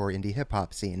 hardcore, indie hip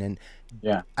hop scene, and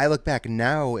I look back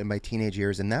now in my teenage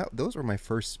years, and those were my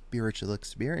first spiritual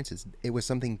experiences. It was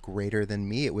something greater than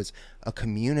me. It was a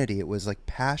community. It was like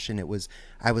passion.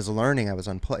 I was learning. I was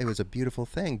unplugged. It was a beautiful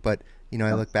thing. But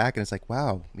I look back and it's like,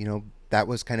 wow, that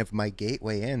was kind of my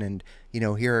gateway in, and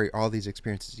here are all these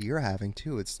experiences you're having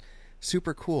too. It's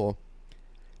super cool.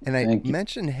 And I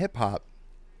mentioned hip hop.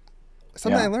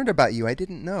 Something I learned about you I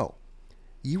didn't know.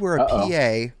 You were a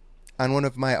PA on one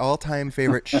of my all-time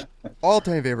favorite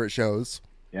shows.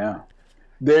 Yeah.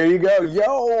 There you go.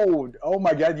 Yo, oh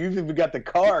my God, you've even got the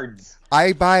cards.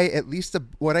 I buy at least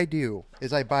what I do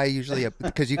is I buy usually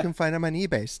because you can find them on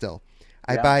eBay still.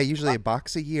 I buy usually a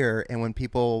box a year, and when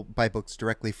people buy books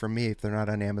directly from me, if they're not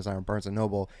on Amazon or Barnes &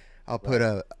 Noble, I'll put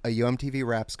a MTV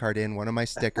Raps card in, one of my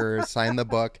stickers, sign the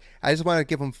book. I just want to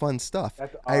give them fun stuff.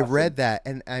 That's awesome. I read that,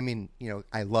 and I mean,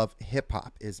 I love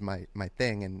hip-hop is my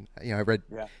thing, and, I read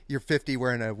you're 50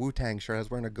 wearing a Wu-Tang shirt. I was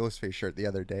wearing a Ghostface shirt the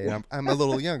other day, and I'm a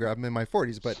little younger. I'm in my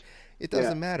 40s, but it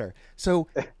doesn't matter. So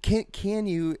can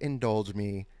you indulge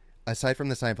me, aside from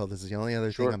the Seinfeld, this is the only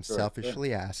other thing I'm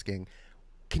selfishly asking,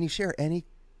 can you share any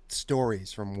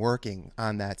stories from working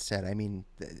on that set? I mean,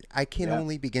 I can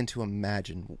only begin to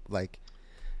imagine. Like,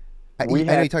 I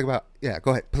know you talk about. Yeah,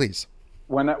 go ahead, please.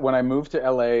 When I moved to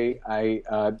LA,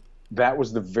 that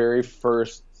was the very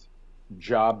first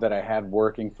job that I had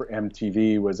working for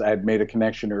MTV. Was I had made a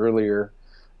connection earlier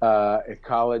at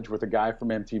college with a guy from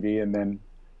MTV, and then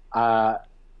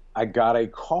I got a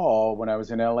call when I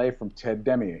was in LA from Ted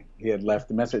Demme. He had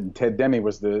left a message, and Ted Demme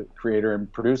was the creator and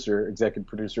executive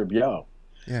producer of Yo.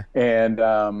 Yeah.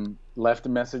 And left a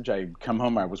message. I come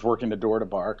home. I was working the door to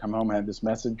bar. Come home, I had this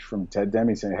message from Ted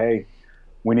Demme saying, "Hey,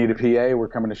 we need a PA. We're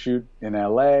coming to shoot in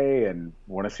LA, and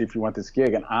want to see if you want this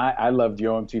gig." And I loved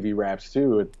Yo MTV Raps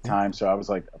too at the time, so I was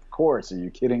like, "Of course, are you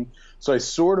kidding?" So I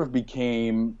sort of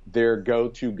became their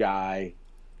go-to guy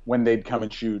when they'd come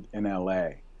and shoot in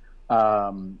LA.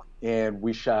 And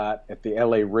we shot at the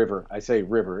LA River. I say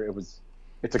river.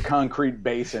 It's a concrete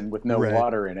basin with no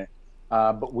water in it.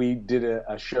 But we did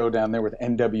a show down there with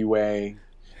NWA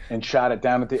and shot it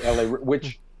down at the LA,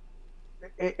 which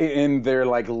in their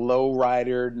like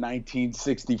lowrider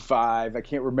 1965. I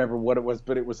can't remember what it was,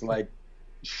 but it was like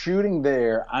shooting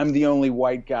there. I'm the only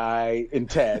white guy in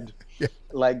Ted,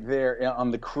 like there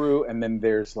on the crew. And then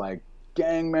there's like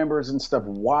gang members and stuff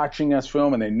watching us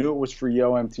film, and they knew it was for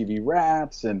Yo MTV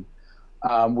Raps, and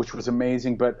which was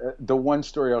amazing. But the one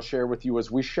story I'll share with you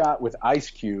was we shot with Ice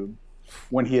Cube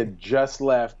when he had just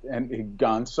left and he'd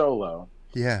gone solo.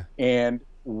 Yeah. And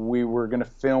we were going to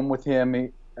film with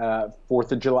him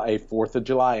 4th of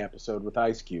July episode with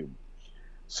Ice Cube.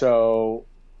 So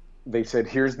they said,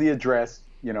 "Here's the address,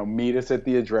 meet us at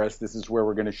the address. This is where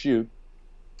we're going to shoot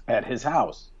at his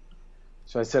house."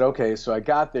 So I said, okay. So I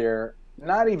got there,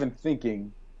 not even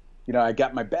thinking, I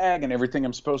got my bag and everything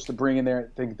I'm supposed to bring in there,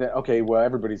 think that, okay, well,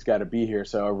 everybody's got to be here.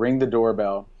 So I ring the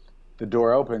doorbell. The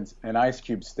door opens, and Ice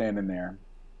Cube's standing there.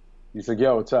 He's like,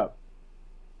 "Yo, what's up?"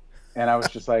 And I was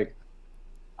just like,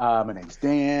 "My name's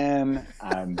Dan.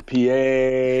 I'm the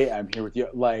PA. I'm here with you."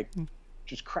 Like,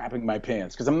 just crapping my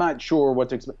pants because I'm not sure what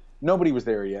to expect. Nobody was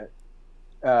there yet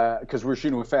because we were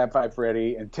shooting with Fab Five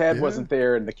Freddy, and Ted wasn't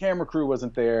there, and the camera crew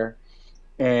wasn't there.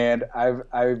 And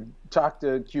I've talked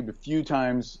to Cube a few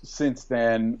times since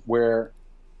then where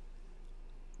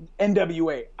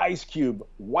NWA, Ice Cube,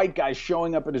 white guy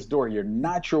showing up at his door. You're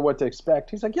not sure what to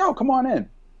expect. He's like, "Yo, come on in."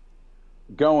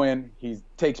 go in. He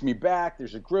takes me back.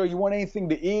 There's a grill. You want anything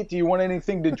to eat? Do you want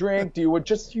anything to drink? Do you want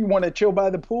to chill by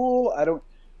the pool? I don't.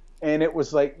 And it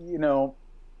was like,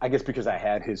 I guess because I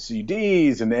had his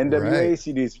CDs and the NWA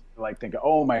CDs, like thinking,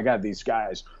 oh my God, these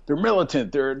guys, they're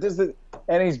militant. They're this,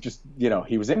 and he's just,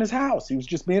 he was in his house. He was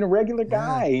just being a regular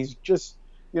guy. Yeah. He's just,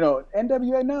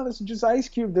 NWA. No, this is just Ice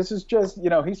Cube. This is just,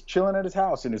 he's chilling at his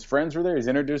house, and his friends were there. He's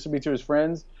introducing me to his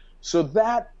friends. So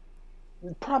that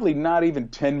probably not even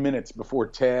 10 minutes before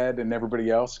Ted and everybody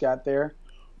else got there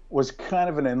was kind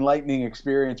of an enlightening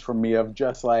experience for me of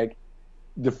just like,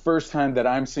 the first time that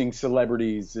I'm seeing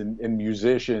celebrities and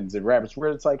musicians and rappers where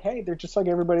it's like, hey, they're just like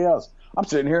everybody else. I'm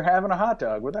sitting here having a hot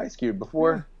dog with Ice Cube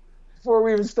before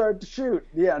we even start to shoot.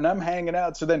 Yeah, and I'm hanging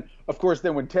out. So then, of course,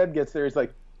 when Ted gets there, he's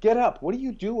like, get up. What are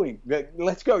you doing?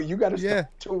 Let's go. You got to start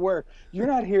to work. You're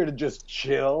not here to just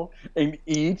chill and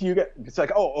eat. It's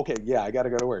like, oh, okay, yeah, I got to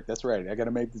go to work. That's right. I got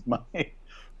to make this money.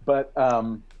 But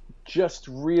just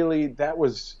really, that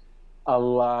was a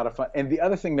lot of fun. And the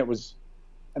other thing that was,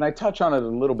 and I touch on it a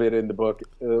little bit in the book,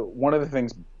 one of the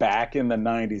things back in the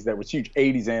 90s that was huge,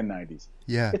 80s and 90s.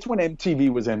 Yeah. It's when MTV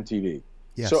was MTV.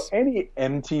 Yes. So any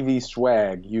MTV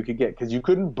swag you could get, because you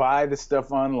couldn't buy the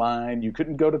stuff online. You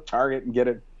couldn't go to Target and get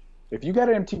it. If you got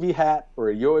an MTV hat or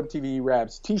a Yo MTV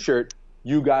Raps t-shirt,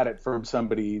 you got it from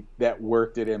somebody that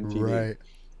worked at MTV. Right.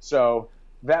 So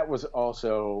that was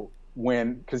also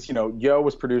when, because, Yo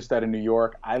was produced out of New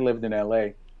York. I lived in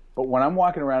L.A. But when I'm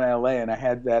walking around L.A. and I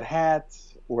had that hat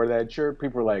or that shirt,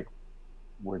 people are like,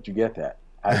 where'd you get that?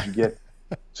 How'd you get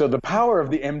that? So the power of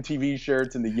the MTV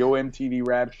shirts and the Yo MTV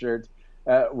Rap shirts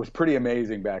was pretty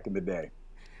amazing back in the day.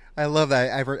 I love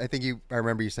that. I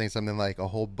remember you saying something like a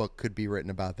whole book could be written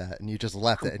about that, and you just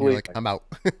left it and you're like, I'm out.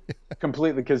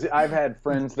 Completely, because I've had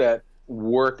friends that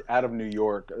worked out of New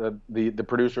York. The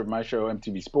producer of my show,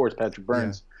 MTV Sports, Patrick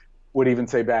Burns, would even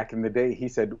say back in the day, he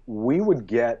said, we would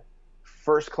get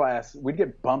first class, we'd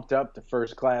get bumped up to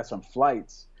first class on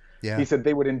flights. Yeah. He said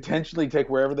they would intentionally take,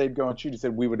 wherever they'd go and shoot, he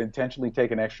said we would intentionally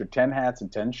take an extra 10 hats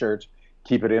and 10 shirts,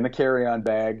 keep it in a carry-on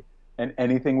bag, and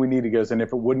anything we need, he goes, and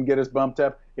if it wouldn't get us bumped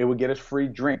up, it would get us free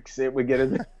drinks. It would get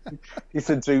us, he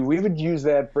said, so we would use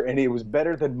that for any, it was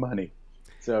better than money.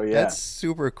 So, yeah. That's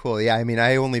super cool. Yeah, I mean,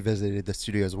 I only visited the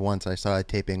studios once. I saw a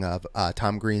taping of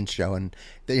Tom Green's show, and,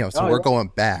 so we're going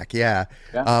back. Yeah.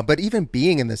 But even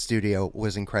being in the studio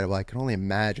was incredible. I can only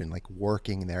imagine, like,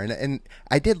 working there. And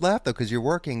I did laugh, though, because you're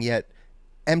working, yet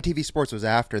MTV Sports was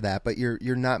after that, but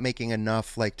you're not making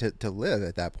enough, like, to live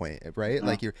at that point, right? No.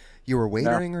 Like, you were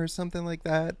waitering or something like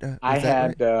that? I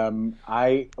had,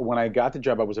 right? When I got the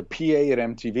job, I was a PA at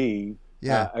MTV.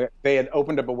 Yeah, they had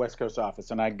opened up a West Coast office,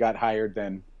 and I got hired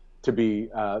then to be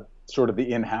sort of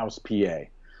the in-house PA.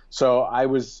 So I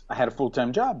had a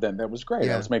full-time job then. That was great.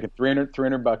 Yeah. I was making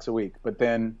 $300 a week. But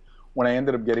then when I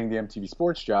ended up getting the MTV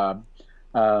Sports job,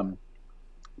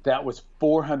 that was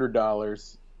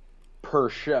 $400 per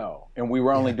show, and we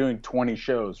were only doing 20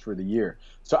 shows for the year.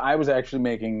 So I was actually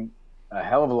making a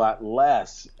hell of a lot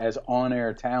less as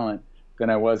on-air talent than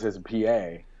I was as a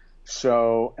PA.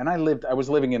 So, and I was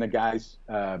living in a guy's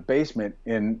basement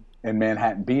in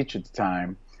Manhattan Beach at the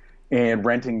time, and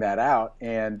renting that out.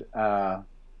 And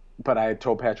but I had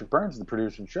told Patrick Burns, the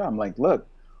producer of the show, I'm like, look,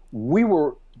 we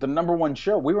were the number one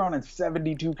show. We were on in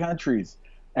 72 countries,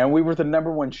 and we were the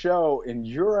number one show in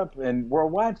Europe and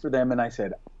worldwide for them. And I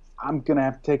said, I'm gonna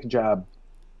have to take a job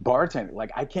bartending. Like,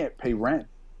 I can't pay rent.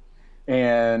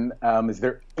 And is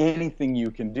there anything you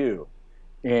can do?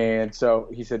 And so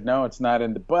he said, no, it's not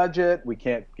in the budget. We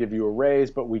can't give you a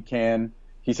raise, but we can.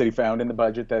 He said he found in the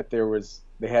budget that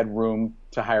they had room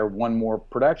to hire one more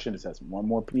production assistant, one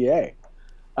more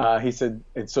PA. He said,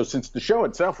 and so since the show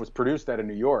itself was produced out of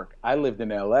New York, I lived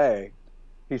in L.A.,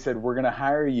 he said, we're going to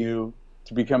hire you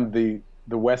to become the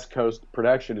West Coast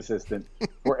production assistant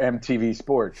for MTV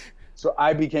Sports. So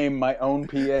I became my own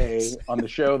PA on the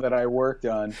show that I worked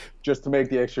on just to make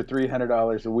the extra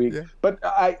 $300 a week. Yeah. But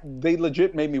they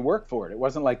legit made me work for it. It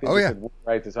wasn't like they said,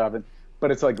 right this often.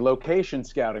 But it's like location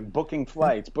scouting, booking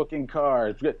flights, booking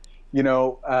cars,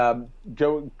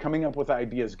 coming up with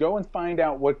ideas. Go and find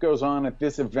out what goes on at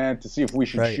this event to see if we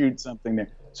should shoot something there.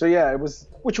 So yeah,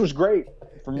 which was great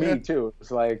for me too. It was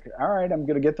like, all right, I'm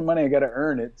going to get the money. I got to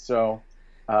earn it. So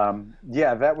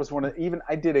that was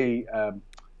I did a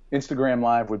Instagram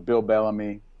Live with Bill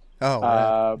Bellamy,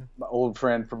 my old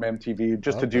friend from MTV,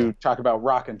 just to talk about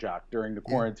Rock and Jock during the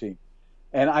quarantine.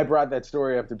 And I brought that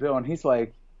story up to Bill, and he's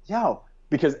like, yo,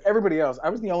 because everybody else, I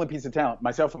was the only piece of talent,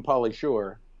 myself and Pauly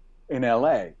Shore in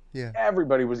LA. Yeah.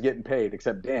 Everybody was getting paid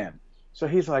except Dan. So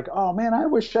he's like, oh man, I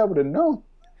wish I would have known.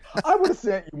 I would have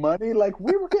sent you money. Like,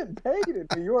 we were getting paid in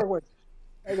New York.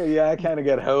 I go, yeah, I kind of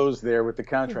got hosed there with the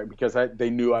contract because they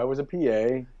knew I was a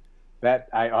PA. That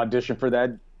I auditioned for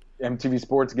that MTV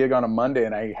Sports gig on a Monday,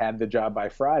 and I had the job by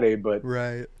Friday. But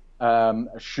Right.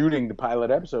 shooting the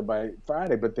pilot episode by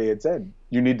Friday, but they had said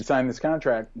you need to sign this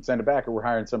contract and send it back, or we're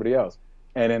hiring somebody else.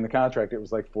 And in the contract, it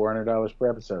was like $400 per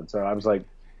episode. So I was like,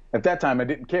 at that time, I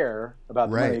didn't care about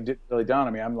the money. It didn't really dawn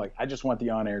on me. I'm like, I just want the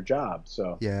on-air job.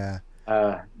 So yeah,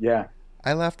 yeah.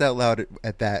 I laughed out loud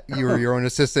at that. You were your own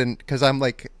assistant because I'm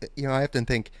like, I have to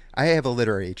think. I have a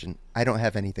literary agent. I don't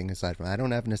have anything aside from that. I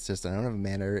don't have an assistant. I don't have a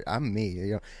manager. I'm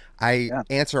me. I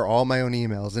answer all my own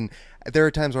emails, and there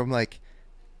are times where I'm like,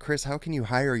 Chris, how can you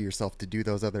hire yourself to do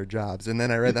those other jobs? And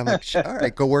then I read that, I'm like, all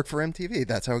right, go work for MTV.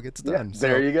 That's how it gets done.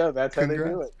 There you go. That's how they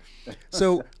do it.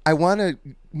 So I want to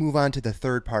move on to the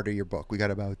third part of your book. We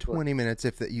got about 20 minutes,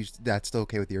 if that's still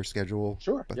okay with your schedule.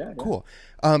 Sure. But cool.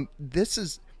 This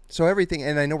is so everything,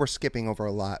 and I know we're skipping over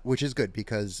a lot, which is good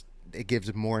because it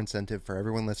gives more incentive for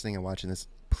everyone listening and watching this.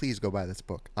 Please go buy this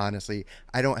book. Honestly,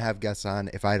 I don't have guests on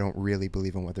if I don't really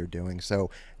believe in what they're doing. So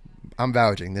I'm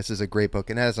vouching. This is a great book.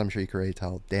 And as I'm sure you can already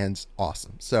tell, Dan's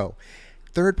awesome. So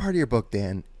third part of your book,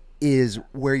 Dan, is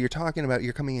where you're talking about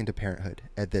you're coming into parenthood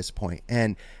at this point.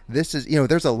 And this is,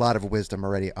 there's a lot of wisdom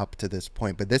already up to this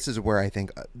point, but this is where I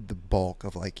think the bulk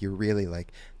of like you're really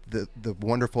like the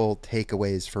wonderful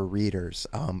takeaways for readers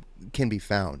can be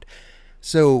found.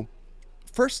 So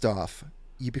first off,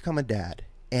 you become a dad.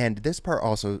 And this part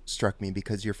also struck me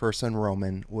because your first son,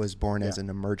 Roman, was born as an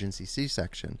emergency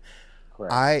C-section.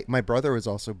 Correct. My brother was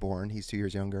also born, he's 2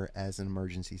 years younger, as an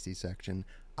emergency C-section.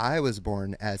 I was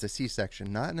born as a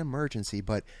C-section, not an emergency,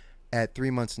 but at 3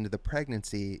 months into the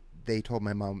pregnancy, they told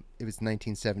my mom, it was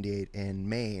 1978 in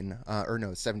Maine,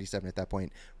 77 at that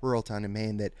point, rural town in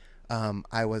Maine, that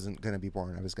I wasn't going to be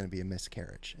born. I was going to be a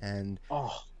miscarriage. And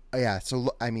yeah,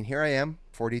 so I mean, here I am,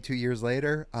 42 years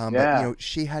later. But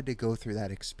she had to go through that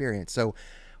experience. So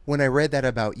when I read that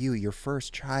about you, your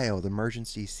first child,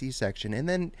 emergency C-section, and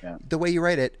then the way you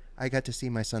write it, I got to see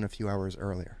my son a few hours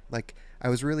earlier. Like I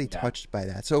was really touched by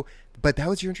that. So, but that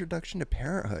was your introduction to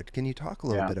parenthood. Can you talk a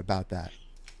little bit about that?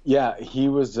 Yeah, he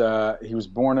was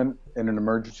born in an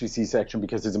emergency C-section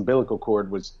because his umbilical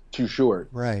cord was too short.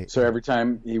 Right. So every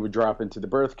time he would drop into the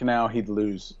birth canal, he'd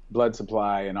lose blood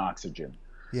supply and oxygen.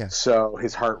 Yeah. So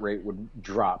his heart rate would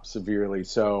drop severely.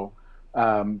 So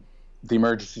the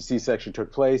emergency C-section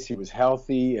took place. He was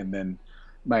healthy. And then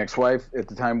my ex-wife at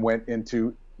the time went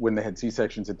into, when they had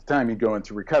C-sections at the time, he'd go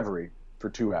into recovery for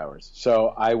 2 hours.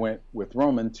 So I went with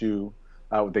Roman to,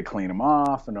 they clean him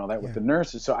off and all that with the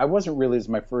nurses. So I wasn't really as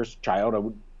my first child. I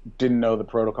didn't know the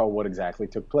protocol, what exactly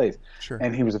took place. Sure.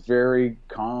 And he was a very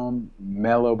calm,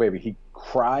 mellow baby. He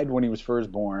cried when he was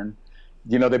first born.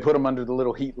 They put him under the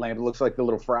little heat lamp. It looks like the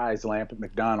little fries lamp at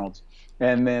McDonald's.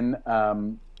 And then,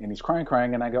 and he's crying.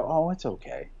 And I go, oh, it's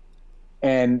okay.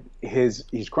 And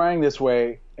he's crying this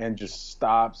way and just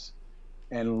stops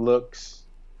and looks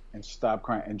and stop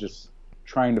crying and just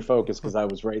trying to focus because I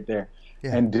was right there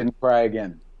and didn't cry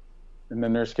again. And the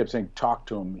nurse kept saying, talk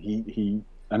to him. He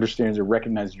understands or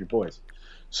recognizes your voice.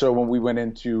 So when we went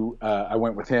into, I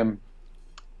went with him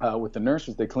with the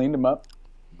nurses. They cleaned him up,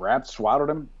 wrapped,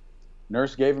 swaddled him.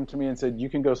 Nurse gave him to me and said, you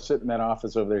can go sit in that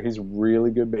office over there. He's a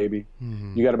really good baby.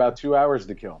 Mm-hmm. You got about 2 hours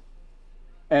to kill.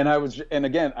 And I was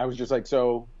just like,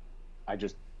 so I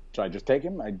just take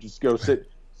him. I just go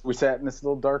sit. We sat in this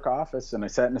little dark office and I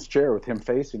sat in this chair with him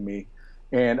facing me.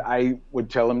 And I would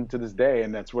tell him to this day,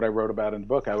 and that's what I wrote about in the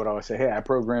book. I would always say, hey, I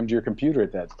programmed your computer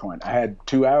at that point. I had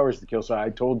 2 hours to kill. So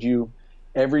I told you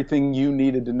everything you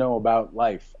needed to know about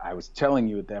life. I was telling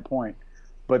you at that point.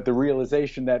 But the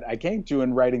realization that I came to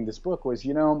in writing this book was,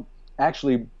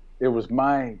 actually it was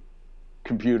my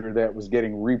computer that was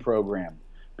getting reprogrammed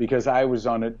because I was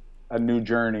on a new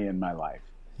journey in my life.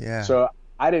 Yeah. So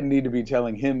I didn't need to be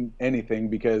telling him anything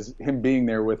because him being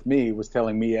there with me was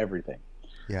telling me everything.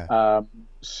 Yeah.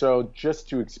 So just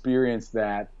to experience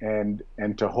that and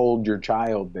to hold your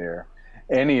child there,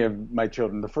 any of my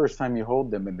children, the first time you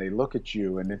hold them and they look at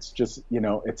you and it's just,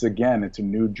 it's a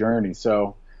new journey.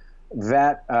 So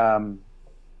that,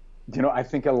 I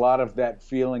think a lot of that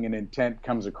feeling and intent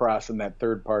comes across in that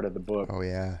third part of the book. Oh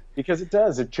yeah. Because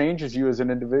it changes you as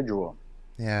an individual.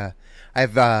 Yeah.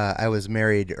 I was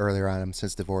married earlier on. I'm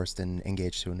since divorced and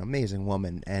engaged to an amazing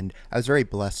woman. And I was very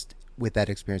blessed with that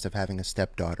experience of having a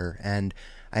stepdaughter. And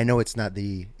I know it's not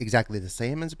exactly the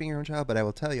same as being your own child, but I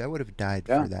will tell you, I would have died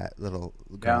for that little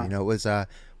girl. It was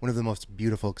one of the most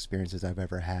beautiful experiences I've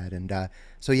ever had. And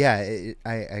so,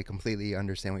 I completely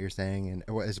understand what you're saying,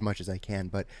 and as much as I can.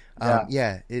 But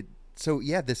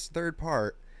this third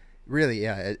part, really,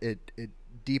 it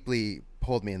deeply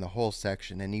pulled me in the whole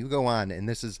section. And you go on, and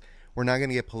this is, we're not going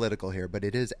to get political here, but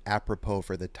it is apropos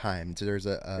for the times. There's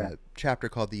a chapter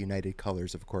called The United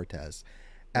Colors of Cortez.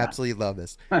 Absolutely love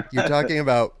this. You're talking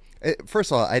about,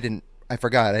 first of all, I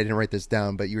forgot, I didn't write this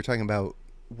down, but you were talking about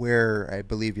where I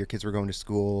believe your kids were going to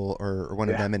school, or one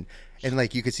of them, and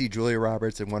like you could see Julia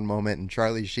Roberts in one moment and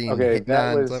Charlie Sheen. Okay,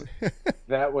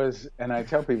 that was, and I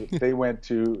tell people they went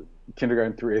to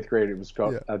kindergarten through 8th grade. It was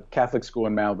called a Catholic school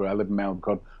in Malibu. I live in Malibu,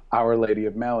 called Our Lady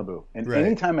of Malibu. And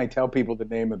anytime I tell people the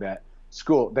name of that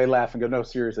school, they laugh and go, "No,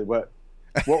 seriously, what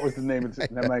was the name of it?"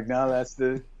 And I'm like, "No, that's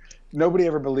nobody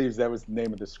ever believes that was the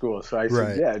name of the school." So I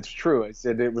said, "Yeah, it's true." I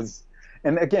said it was.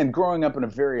 And again, growing up in a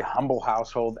very humble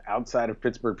household outside of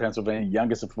Pittsburgh, Pennsylvania,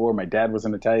 youngest of 4, my dad was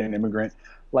an Italian immigrant.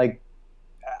 Like,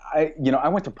 I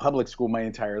went to public school my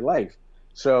entire life.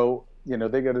 So, they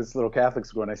go to this little Catholic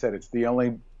school, and I said, it's the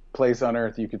only place on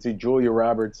earth you could see Julia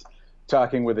Roberts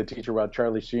talking with a teacher while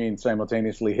Charlie Sheen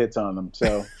simultaneously hits on them.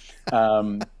 So,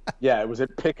 it was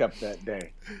at pickup that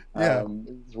day.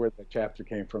 Is where the chapter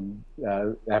came from,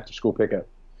 after school pickup.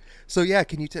 So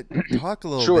can you talk a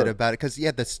little bit about it? Because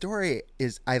the story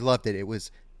is, I loved it. It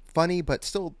was funny, but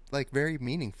still like very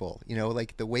meaningful.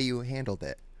 Like the way you handled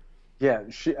it. Yeah,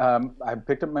 I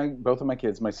picked up both of my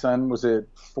kids. My son was at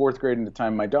 4th grade at the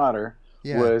time. My daughter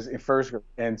was in 1st grade,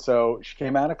 and so she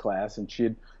came out of class and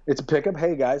it's a pickup.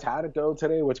 Hey guys, how'd it go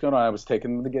today? What's going on? I was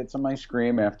taking them to get some ice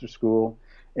cream after school,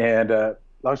 and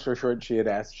long story short, she had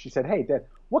asked. She said, "Hey Dad,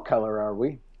 what color are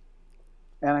we?"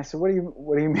 And I said, "What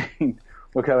do you mean?"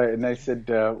 What color? And I said,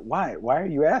 why? Why are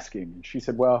you asking? And she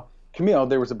said, well, Camille,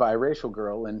 there was a biracial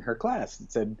girl in her class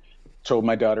that told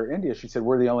my daughter India, she said,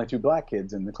 we're the only 2 black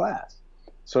kids in the class.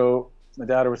 So my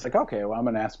daughter was like, okay, well, I'm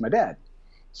going to ask my dad.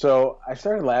 So I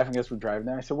started laughing as we're driving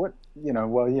there. I said, what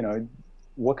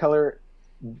color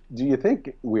do you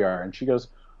think we are? And she goes,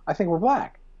 I think we're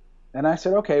black. And I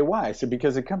said, okay, why? I said,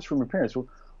 because it comes from your parents. Well,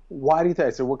 why do you think?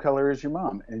 I said, what color is your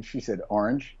mom? And she said,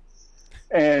 orange.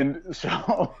 And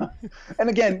so, and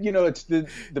again, it's the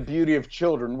beauty of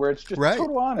children where it's just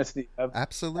total honesty.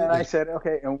 Absolutely. And I said,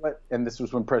 okay, and this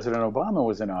was when President Obama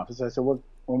was in office. I said,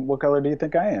 what color do you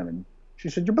think I am? And she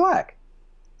said, you're black.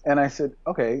 And I said,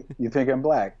 okay, you think I'm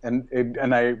black? And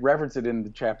I referenced it in the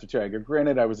chapter 2. I go,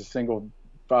 granted, I was a single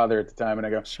father at the time, and I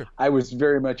go, I was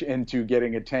very much into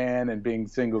getting a tan and being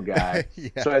single guy.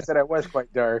 So I said I was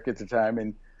quite dark at the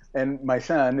time. And my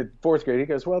son at 4th grade, he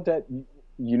goes, well, Dad,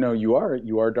 you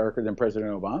are darker than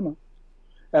President Obama.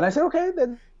 And I said, okay,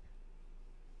 then.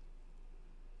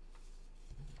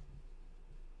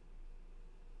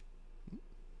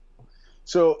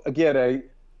 So again,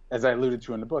 as I alluded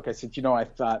to in the book, I said, I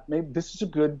thought maybe this is a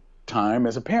good time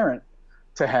as a parent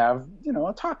to have,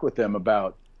 a talk with them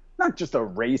about not just a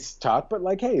race talk, but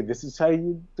like, hey, this is how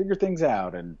you figure things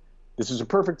out. And this is a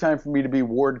perfect time for me to be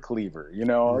Ward Cleaver,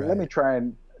 let me try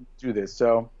and do this.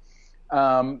 So,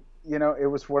 it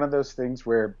was one of those things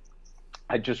where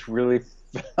I just really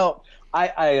felt I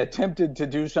attempted to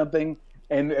do something.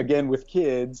 And again, with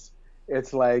kids,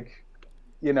 it's like,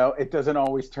 it doesn't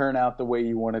always turn out the way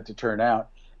you want it to turn out.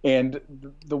 And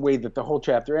the way that the whole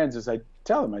chapter ends is I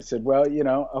tell them, I said, well,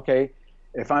 okay,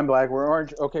 if I'm black, we're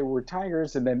orange. Okay, we're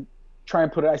tigers. And then try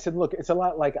and I said, look, it's a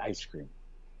lot like ice cream.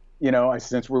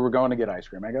 Since we were going to get ice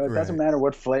cream, I go, it doesn't matter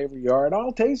what flavor you are. It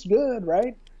all tastes good,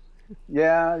 right?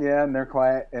 Yeah, and they're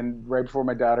quiet. And right before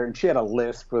my daughter, and she had a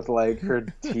lisp with like her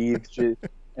teeth,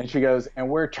 and she goes, and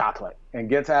we're chocolate, and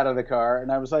gets out of the car.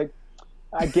 And I was like,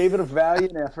 I gave it a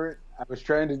valiant effort. I was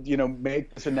trying to,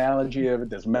 make this analogy of it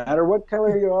doesn't matter what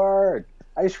color you are.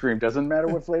 Ice cream doesn't matter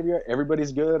what flavor you are.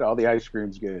 Everybody's good. All the ice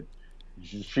cream's good.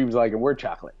 She was like, and we're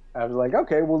chocolate. I was like,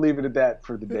 okay, we'll leave it at that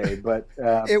for the day. But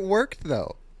it worked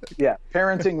though. Yeah,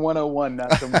 parenting 101,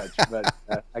 not so much, but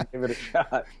I gave it a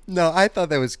shot. No, I thought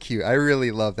that was cute. I really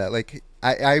love that. Like,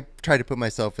 I try to put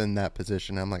myself in that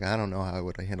position. I'm like, I don't know how I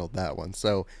would have handled that one.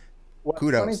 So,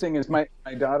 kudos. The funny thing is, my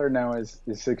daughter now is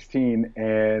 16,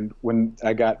 and when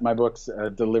I got my books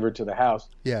delivered to the house,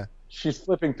 she's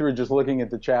flipping through, just looking at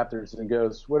the chapters, and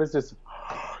goes, "What is this?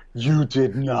 You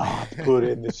did not put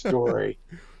in the story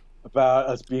about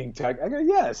us being tagged." I go,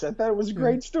 "Yes, I thought it was a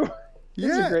great story.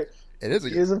 It is.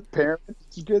 She is a parent.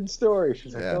 It's a good story."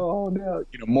 She's like, "Oh no,"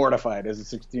 mortified as a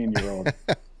 16-year-old.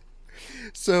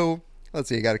 So let's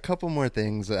see. I got a couple more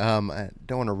things. I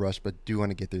don't want to rush, but do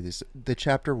want to get through this. The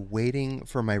chapter "Waiting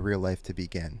for My Real Life to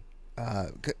Begin."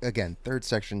 Again, 3rd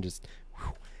section. Just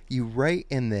you write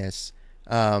in this.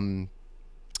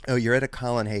 You're at a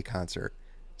Colin Hay concert.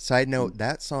 Side note,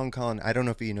 that song, Colin, I don't know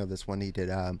if you know this one he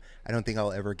did. I Don't Think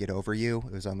I'll Ever Get Over You.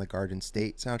 It was on the Garden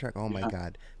State soundtrack. Oh my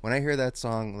God. When I hear that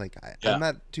song, like I'm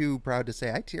not too proud to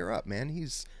say I tear up, man.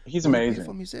 He's amazing. A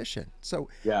beautiful musician. So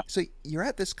you're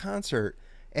at this concert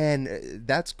and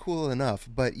that's cool enough,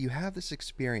 but you have this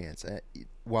experience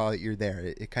while you're there.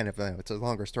 It kind of, it's a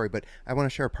longer story, but I want to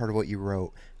share a part of what you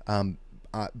wrote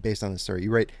based on the story.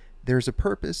 You write, "There's a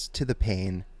purpose to the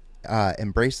pain.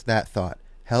 Embrace that thought.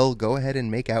 Hell, go ahead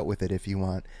and make out with it if you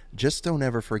want. Just don't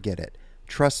ever forget it.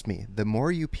 Trust me, the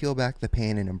more you peel back the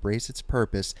pain and embrace its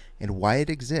purpose and why it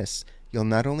exists, you'll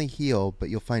not only heal, but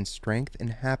you'll find strength and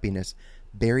happiness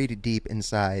buried deep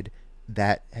inside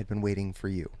that had been waiting for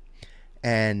you."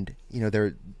 And,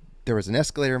 there was an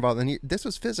escalator involved, and this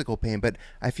was physical pain, but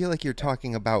I feel like you're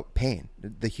talking about pain,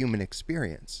 the human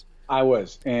experience. I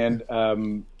was. And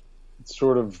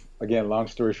sort of, again, long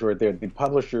story short there, the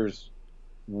publishers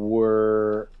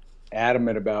were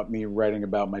adamant about me writing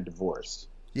about my divorce.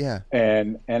 Yeah.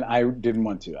 And I didn't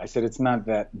want to. I said, it's not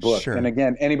that book. Sure. And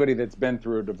again, anybody that's been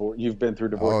through a divorce, you've been through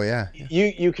divorce. Oh, yeah.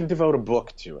 You can devote a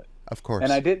book to it. Of course.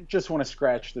 And I didn't just want to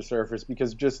scratch the surface,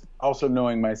 because just also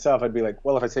knowing myself, I'd be like,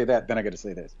 well, if I say that, then I got to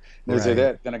say this. And if I say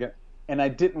that, then I got. And I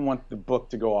didn't want the book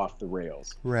to go off the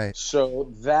rails. Right.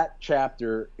 So that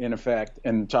chapter, in effect,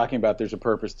 and talking about there's a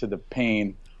purpose to the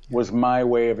pain, was my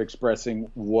way of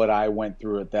expressing what I went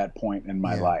through at that point in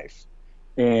my life.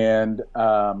 And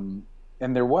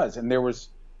there was,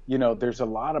 there's a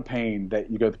lot of pain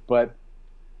that you go through, but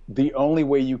the only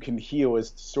way you can heal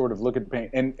is to sort of look at the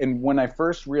pain. And when I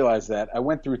first realized that, I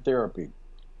went through therapy.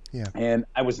 Yeah. And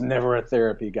I was never a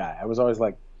therapy guy. I was always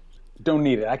like, don't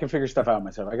need it. I can figure stuff out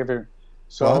myself.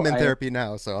 So well, I'm in therapy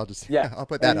now, so I'll just I'll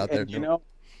put that out there. And,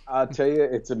 I'll tell you,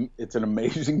 it's an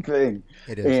amazing thing.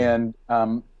 It is.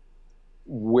 And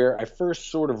where I first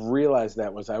sort of realized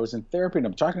that was I was in therapy, and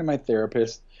I'm talking to my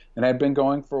therapist, and I'd been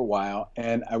going for a while,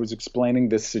 and I was explaining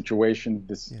this situation,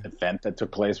 this event that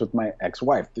took place with my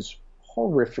ex-wife, this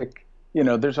horrific,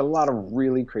 there's a lot of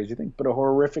really crazy things, but a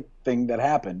horrific thing that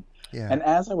happened. Yeah. And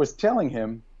as I was telling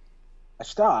him, I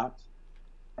stopped,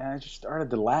 and I just started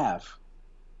to laugh.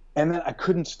 And then I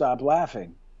couldn't stop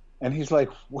laughing. And he's like,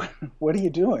 what are you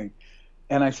doing?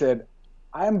 And I said,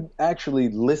 I'm actually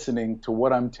listening to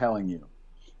what I'm telling you.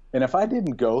 And if I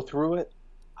didn't go through it,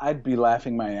 I'd be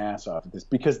laughing my ass off at this,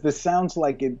 because this sounds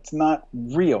like it's not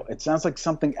real. It sounds like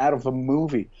something out of a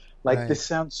movie. Like this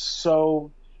sounds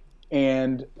so,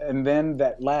 and then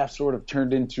that laugh sort of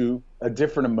turned into a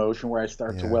different emotion where I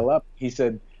start to well up. He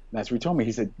said, that's what he told me.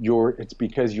 He said, it's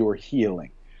because you're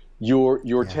healing.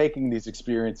 You're taking these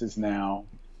experiences now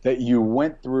that you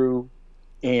went through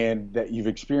and that you've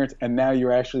experienced, and now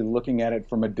you're actually looking at it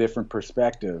from a different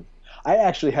perspective. I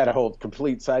actually had a whole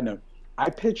complete side note.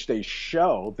 I pitched a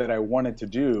show that I wanted to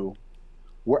do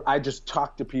where I just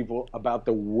talked to people about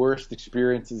the worst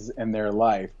experiences in their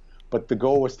life, but the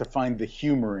goal was to find the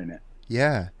humor in it.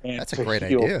 Yeah, and that's a great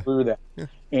idea. Through that. Yeah.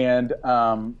 And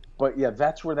but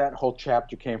that's where that whole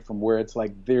chapter came from, where it's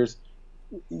like there's,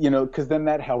 because then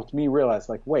that helped me realize,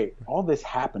 like, wait, all this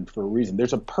happened for a reason.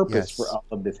 There's a purpose for all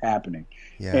of this happening.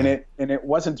 Yeah. And it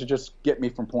wasn't to just get me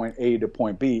from point A to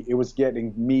point B. It was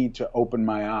getting me to open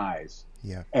my eyes.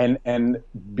 Yeah. And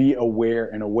be aware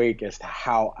and awake as to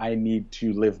how I need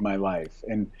to live my life.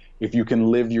 And if you can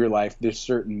live your life this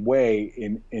certain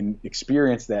way and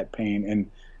experience that pain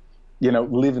and,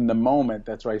 live in the moment.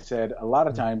 That's why I said a lot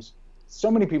of times,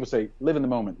 so many people say, live in the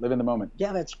moment, live in the moment.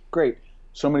 Yeah, that's great.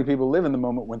 So many people live in the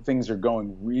moment when things are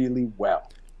going really well.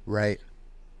 Right.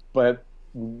 But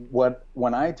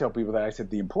when I tell people that, I said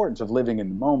the importance of living in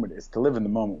the moment is to live in the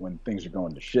moment when things are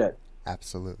going to shit.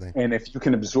 Absolutely. And if you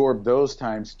can absorb those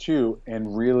times too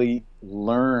and really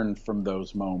learn from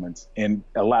those moments and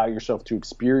allow yourself to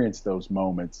experience those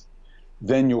moments,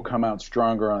 then you'll come out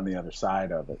stronger on the other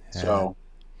side of it. Yeah. So,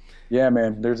 yeah,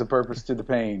 man, there's a purpose to the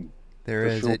pain. There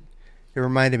is. Sure. It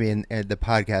reminded me, and the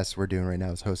podcast we're doing right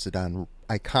now is hosted on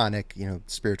iconic,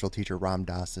 spiritual teacher Ram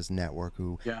Dass's network,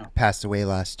 who passed away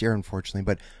last year, unfortunately.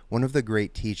 But one of the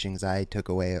great teachings I took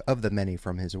away of the many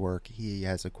from his work, he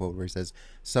has a quote where he says,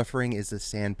 "Suffering is the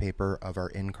sandpaper of our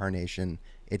incarnation.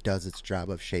 It does its job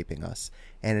of shaping us."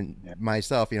 And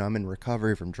myself, I'm in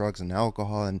recovery from drugs and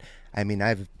alcohol, and I mean,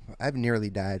 I've nearly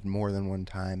died more than one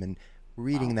time, and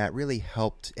reading that really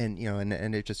helped. And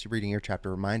and it just, reading your chapter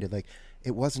reminded, like,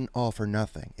 it wasn't all for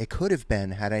nothing. It could have been,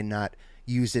 had I not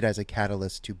used it as a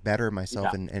catalyst to better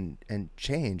myself and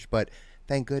change. But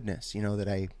thank goodness, that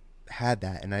I had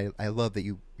that. And I love that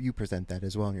you present that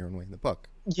as well in your own way in the book.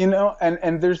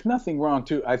 And there's nothing wrong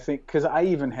too, I think, because I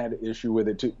even had an issue with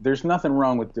it too. There's nothing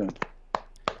wrong with doing it.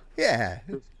 Yeah.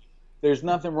 there's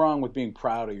nothing wrong with being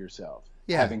proud of yourself,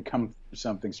 having come through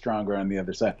something stronger on the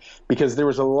other side. Because there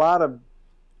was a lot of,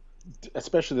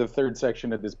 especially the third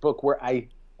section of this book, where I,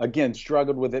 again,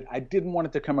 struggled with it. I didn't want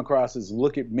it to come across as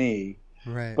look at me.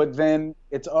 Right. But then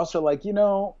it's also like, you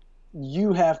know,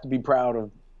 you have to be proud of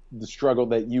the struggle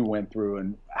that you went through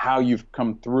and how you've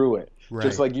come through it. Right.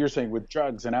 Just like you're saying with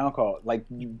drugs and alcohol, like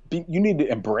you need to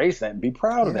embrace that and be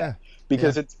proud of that,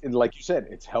 because it's, like you said,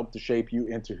 it's helped to shape you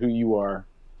into who you are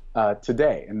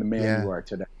today and the man you are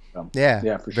today. For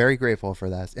sure. Very grateful for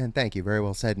that. And thank you. Very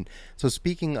well said. And so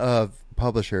speaking of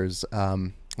publishers,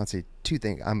 let's see, two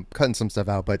things. I'm cutting some stuff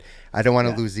out, but I don't want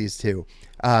to lose these two.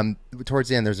 Towards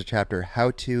the end, there's a chapter,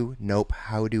 How To, Nope,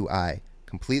 How Do I?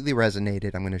 Completely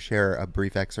resonated. I'm going to share a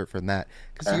brief excerpt from that,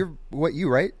 because what you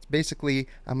write, basically,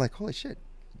 I'm like, holy shit,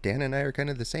 Dan and I are kind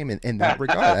of the same in that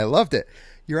regard. I loved it.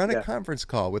 You're on a conference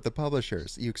call with the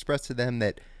publishers. You express to them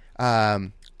that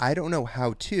I don't know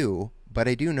how to, but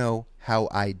I do know how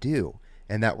I do,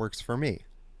 and that works for me.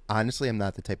 Honestly, I'm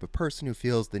not the type of person who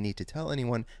feels the need to tell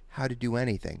anyone how to do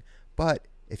anything. But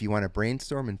if you want to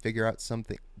brainstorm and figure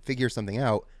something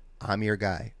out, I'm your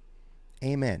guy.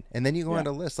 Amen. And then you go on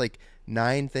to list like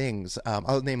 9 things.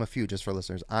 I'll name a few just for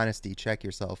listeners. Honesty, check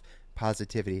yourself,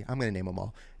 positivity. I'm going to name them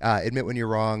all. Admit when you're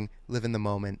wrong, live in the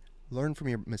moment, learn from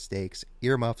your mistakes,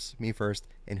 earmuffs, me first,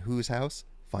 and whose house?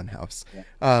 Fun house.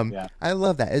 I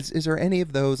love that. Is there any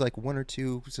of those, like 1 or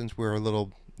 2, since we're a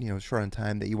little short on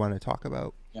time, that you want to talk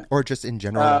about, or just in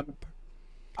general?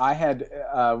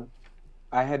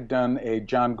 I had done a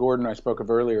John Gordon I spoke of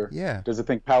earlier. Does a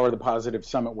thing, Power of the Positive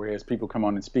Summit, where he has people come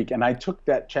on and speak. And I took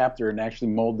that chapter and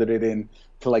actually molded it in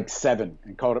to like 7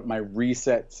 and called it my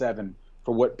Reset 7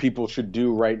 for what people should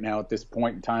do right now at this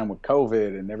point in time with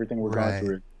COVID and everything we're going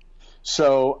through.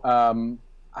 So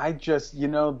I just,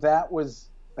 that was,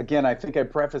 again, I think I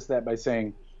prefaced that by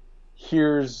saying,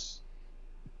 here's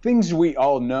things we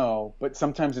all know, but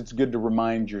sometimes it's good to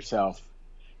remind yourself.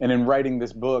 And in writing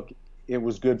this book, it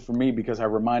was good for me because I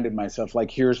reminded myself, like,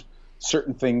 here's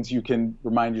certain things you can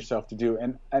remind yourself to do.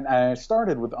 And I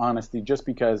started with honesty just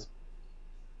because,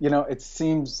 it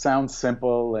sounds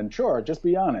simple and sure, just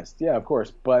be honest. Yeah, of course.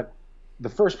 But the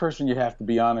first person you have to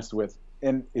be honest with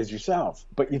is yourself.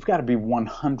 But you've got to be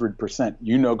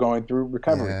 100%, going through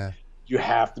recovery. You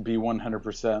have to be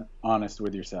 100% honest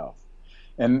with yourself.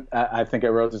 And I think I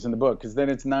wrote this in the book, because then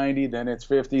it's 90, then it's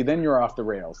 50, then you're off the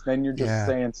rails. Then you're just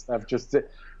saying stuff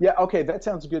okay, that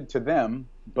sounds good to them,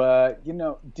 but,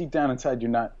 deep down inside,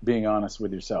 you're not being honest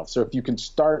with yourself. So if you can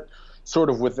start sort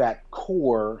of with that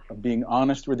core of being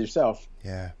honest with yourself,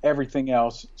 everything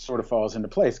else sort of falls into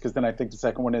place. Because then I think the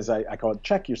second one is, I call it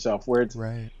check yourself, where it's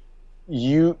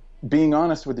you being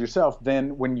honest with yourself.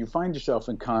 Then when you find yourself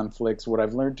in conflicts, what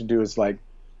I've learned to do is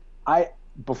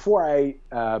before I,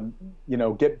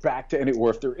 get back to any,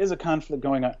 or if there is a conflict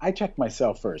going on, I check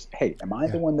myself first. Hey, am I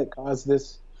the one that caused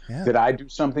this? Did I do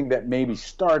something that maybe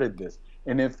started this?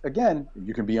 And if, again,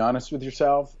 you can be honest with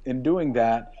yourself in doing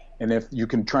that, and if you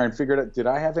can try and figure it out, did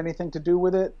I have anything to do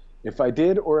with it? If I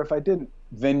did, or if I didn't,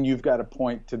 then you've got to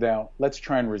point to that. Let's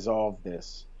try and resolve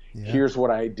this. Here's what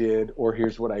I did, or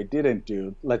here's what I didn't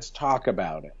do. Let's talk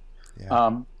about it.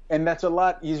 And that's a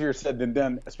lot easier said than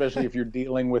done, especially if you're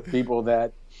dealing with people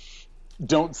that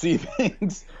don't see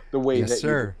things the way that you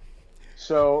do.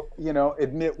 So,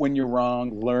 admit when you're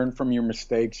wrong, learn from your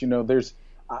mistakes. There's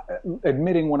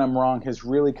admitting when I'm wrong has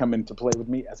really come into play with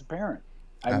me as a parent.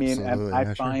 I mean, and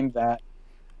I find that,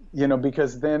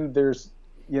 because then there's,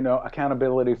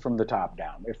 accountability from the top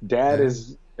down. If dad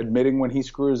is admitting when he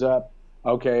screws up,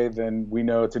 okay, then we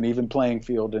know it's an even playing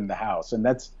field in the house. And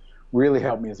that's really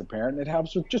helped me as a parent. It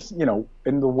helps with just, in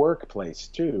the workplace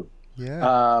too.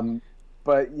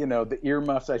 But, the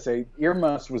earmuffs, I say,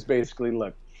 earmuffs was basically,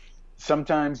 look,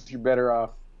 sometimes you're better off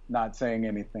not saying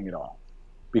anything at all,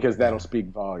 because that'll speak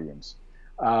volumes.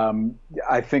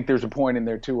 I think there's a point in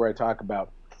there too where I talk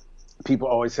about, people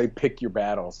always say pick your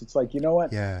battles. It's like, you know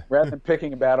what? Rather than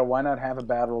picking a battle, why not have a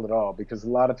battle at all? Because a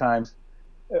lot of times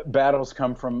battles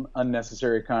come from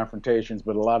unnecessary confrontations,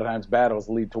 but a lot of times battles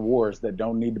lead to wars that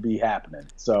don't need to be happening.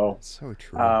 So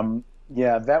true.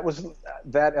 That was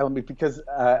that element, because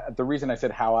the reason I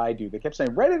said how I do, they kept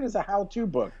saying write it as a how-to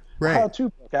book. How-to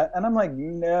book. And I'm like,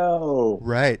 no.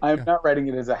 I'm not writing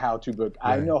it as a how-to book.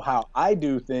 I know how I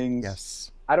do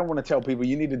things. I don't want to tell people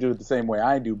you need to do it the same way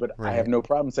I do, but I have no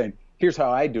problem saying, here's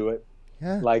how I do it.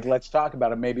 Like, let's talk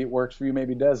about it. Maybe it works for you,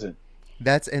 maybe it doesn't.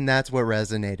 That's what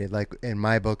resonated. Like in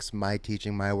my books, my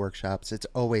teaching, my workshops,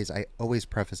 I always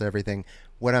preface everything.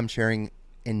 What I'm sharing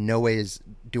in no ways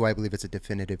do I believe it's a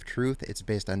definitive truth. It's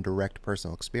based on direct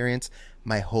personal experience.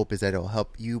 My hope is that it will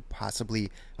help you possibly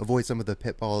avoid some of the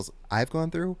pitfalls I've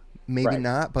gone through. Maybe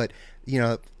not, but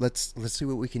let's see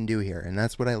what we can do here. And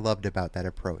that's what I loved about that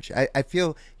approach. I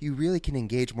feel you really can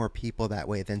engage more people that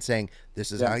way than saying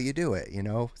this is how you do it.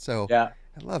 So I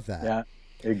love that. Yeah,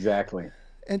 exactly.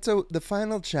 And so the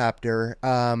final chapter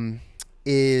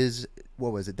is,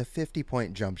 what was it? The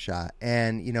 50-point jump shot.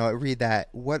 And, I read that.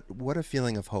 What a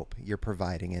feeling of hope you're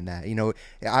providing in that.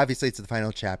 Obviously it's the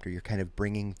final chapter. You're kind of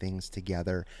bringing things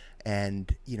together.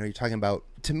 And, you're talking about,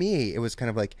 to me, it was kind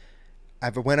of like,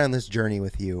 I've went on this journey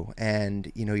with you,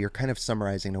 and you're kind of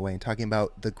summarizing away and talking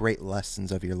about the great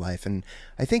lessons of your life. And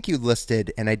I think you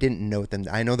listed, and I didn't note them.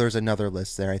 I know there's another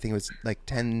list there. I think it was like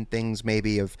 10 things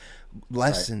maybe of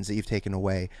lessons that you've taken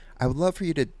away. I would love for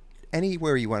you to,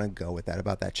 anywhere you want to go with that,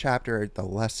 about that chapter, the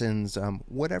lessons,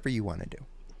 whatever you want to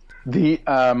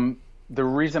do. The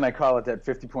reason I call it that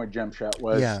 50-point jump shot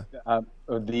was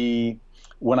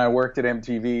when I worked at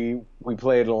MTV, we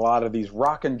played a lot of these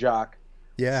rock and jock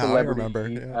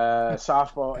celebrity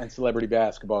softball and celebrity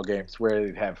basketball games where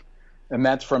they'd have, and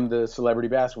that's from the celebrity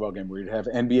basketball game where you'd have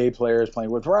NBA players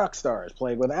playing with rock stars,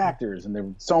 playing with actors, and they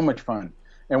were so much fun.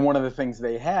 And one of the things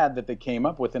they had that they came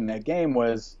up with in that game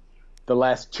was the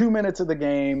last 2 minutes of the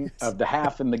game, of the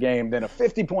half in the game, then a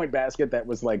 50-point basket that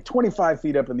was like 25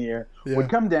 feet up in the air would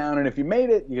come down, and if you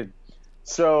made it, you could.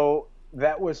 So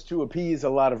that was to appease a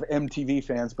lot of MTV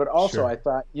fans, but also I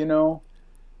thought,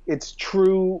 it's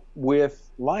true with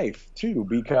life too,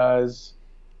 because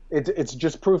it's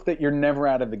just proof that you're never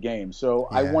out of the game. So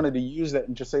I wanted to use that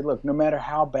and just say, look, no matter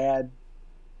how bad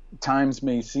times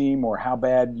may seem or how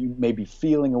bad you may be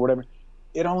feeling or whatever,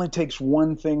 it only takes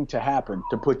one thing to happen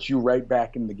to put you right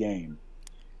back in the game.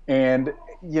 And,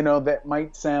 that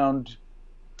might sound,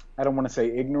 I don't want to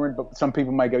say ignorant, but some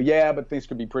people might go, yeah, but things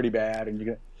could be pretty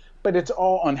bad. But it's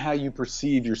all on how you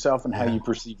perceive yourself and how you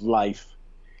perceive life.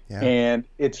 Yeah. And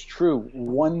it's true.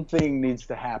 One thing needs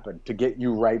to happen to get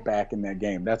you right back in that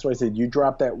game. That's why I said you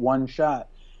drop that one shot,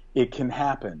 it can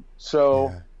happen.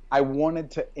 So I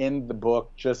wanted to end the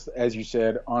book, just as you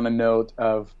said, on a note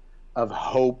of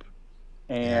hope.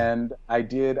 And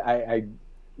I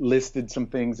listed some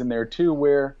things in there too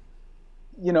where,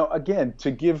 again,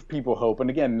 to give people hope. And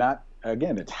again,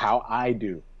 it's how I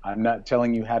do. I'm not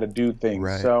telling you how to do things.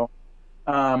 Right. So,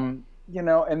 and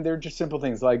they're just simple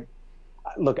things like,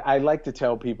 look, I like to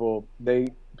tell people,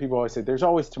 people always say, there's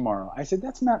always tomorrow. I said,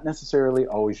 that's not necessarily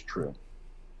always true.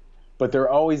 But there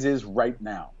always is right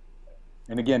now.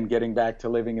 And again, getting back to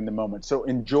living in the moment. So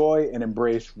enjoy and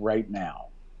embrace right now.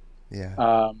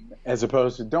 Yeah. As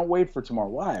opposed to don't wait for tomorrow.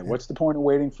 Why? Yeah. What's the point of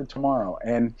waiting for tomorrow?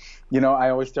 And, I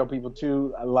always tell people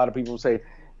too, a lot of people say,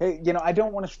 hey, I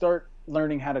don't want to start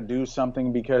learning how to do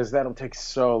something because that'll take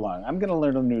so long. I'm going to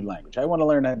learn a new language. I want to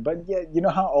learn that. But yeah, you know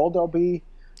how old I'll be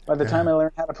by the time I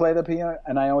learn how to play the piano?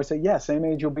 And I always say, yeah, same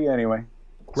age you'll be anyway.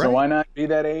 Right. So why not be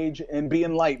that age and be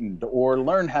enlightened or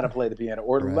learn how to play the piano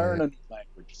or learn a new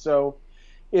language? So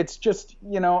it's just,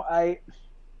 I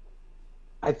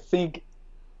think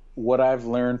what I've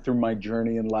learned through my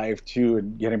journey in life too,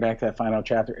 and getting back to that final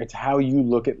chapter, it's how you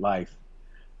look at life,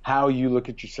 how you look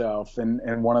at yourself.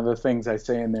 And one of the things I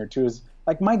say in there too is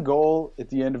like my goal at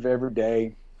the end of every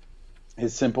day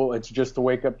is simple. It's just to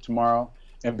wake up tomorrow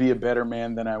and be a better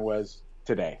man than I was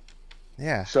today.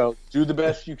 Yeah. So do the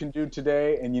best you can do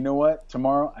today. And you know what?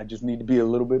 Tomorrow, I just need to be a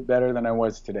little bit better than I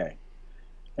was today.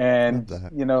 And,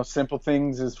 simple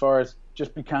things as far as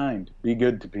just be kind, be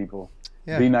good to people,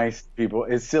 be nice to people.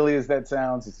 As silly as that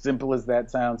sounds, as simple as that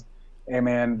sounds, hey,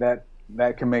 man,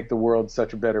 that can make the world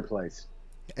such a better place.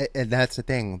 And that's the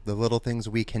thing, the little things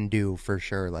we can do for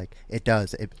sure. Like it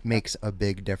makes a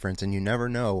big difference. And you never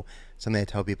know, something I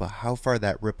tell people, how far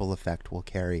that ripple effect will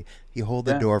carry. You hold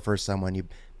the door for someone, you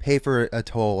pay for a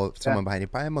toll, someone behind you,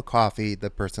 buy them a coffee, the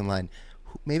person in line,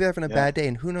 maybe having a bad day,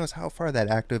 and who knows how far that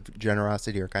act of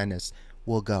generosity or kindness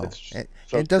will go.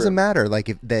 It doesn't matter like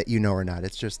if that or not.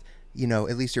 It's just,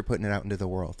 at least you're putting it out into the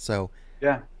world. So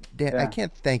Dan, I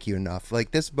can't thank you enough.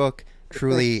 Like this book,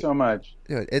 truly so much.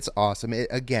 Dude, it's awesome.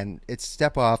 It's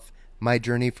step off my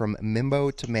journey from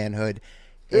mimbo to manhood.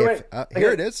 Here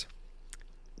it is.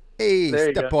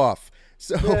 Hey, step off.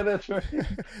 So yeah, that's right.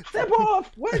 Step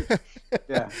off. What?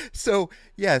 Yeah. So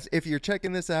yes, if you're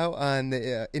checking this out on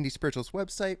the Indie Spiritualist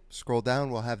website, scroll down.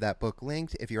 We'll have that book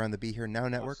linked. If you're on the Be Here Now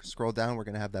network, scroll down. We're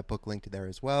going to have that book linked there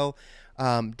as well.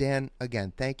 Dan,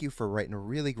 again, thank you for writing a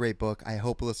really great book. I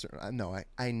hope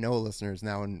I know listeners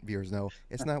now and viewers know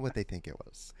it's not what they think it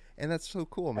was, and that's so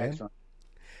cool, man. Excellent.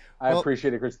 I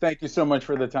appreciate it, Chris. Thank you so much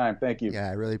for the time. Thank you. Yeah,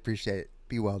 I really appreciate it.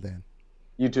 Be well, Dan.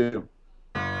 You too.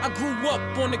 I grew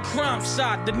up on the crime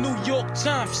side, the New York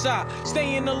Times side.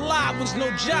 Staying alive was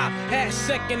no job, had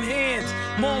second hands.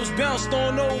 Moms bounced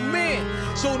on old men,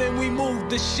 so then we moved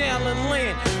to Shaolin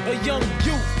Land. A young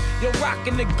youth, you're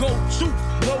rocking the go-to.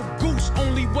 No goose,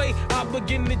 only way I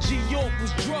began to G-York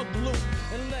was drug loot.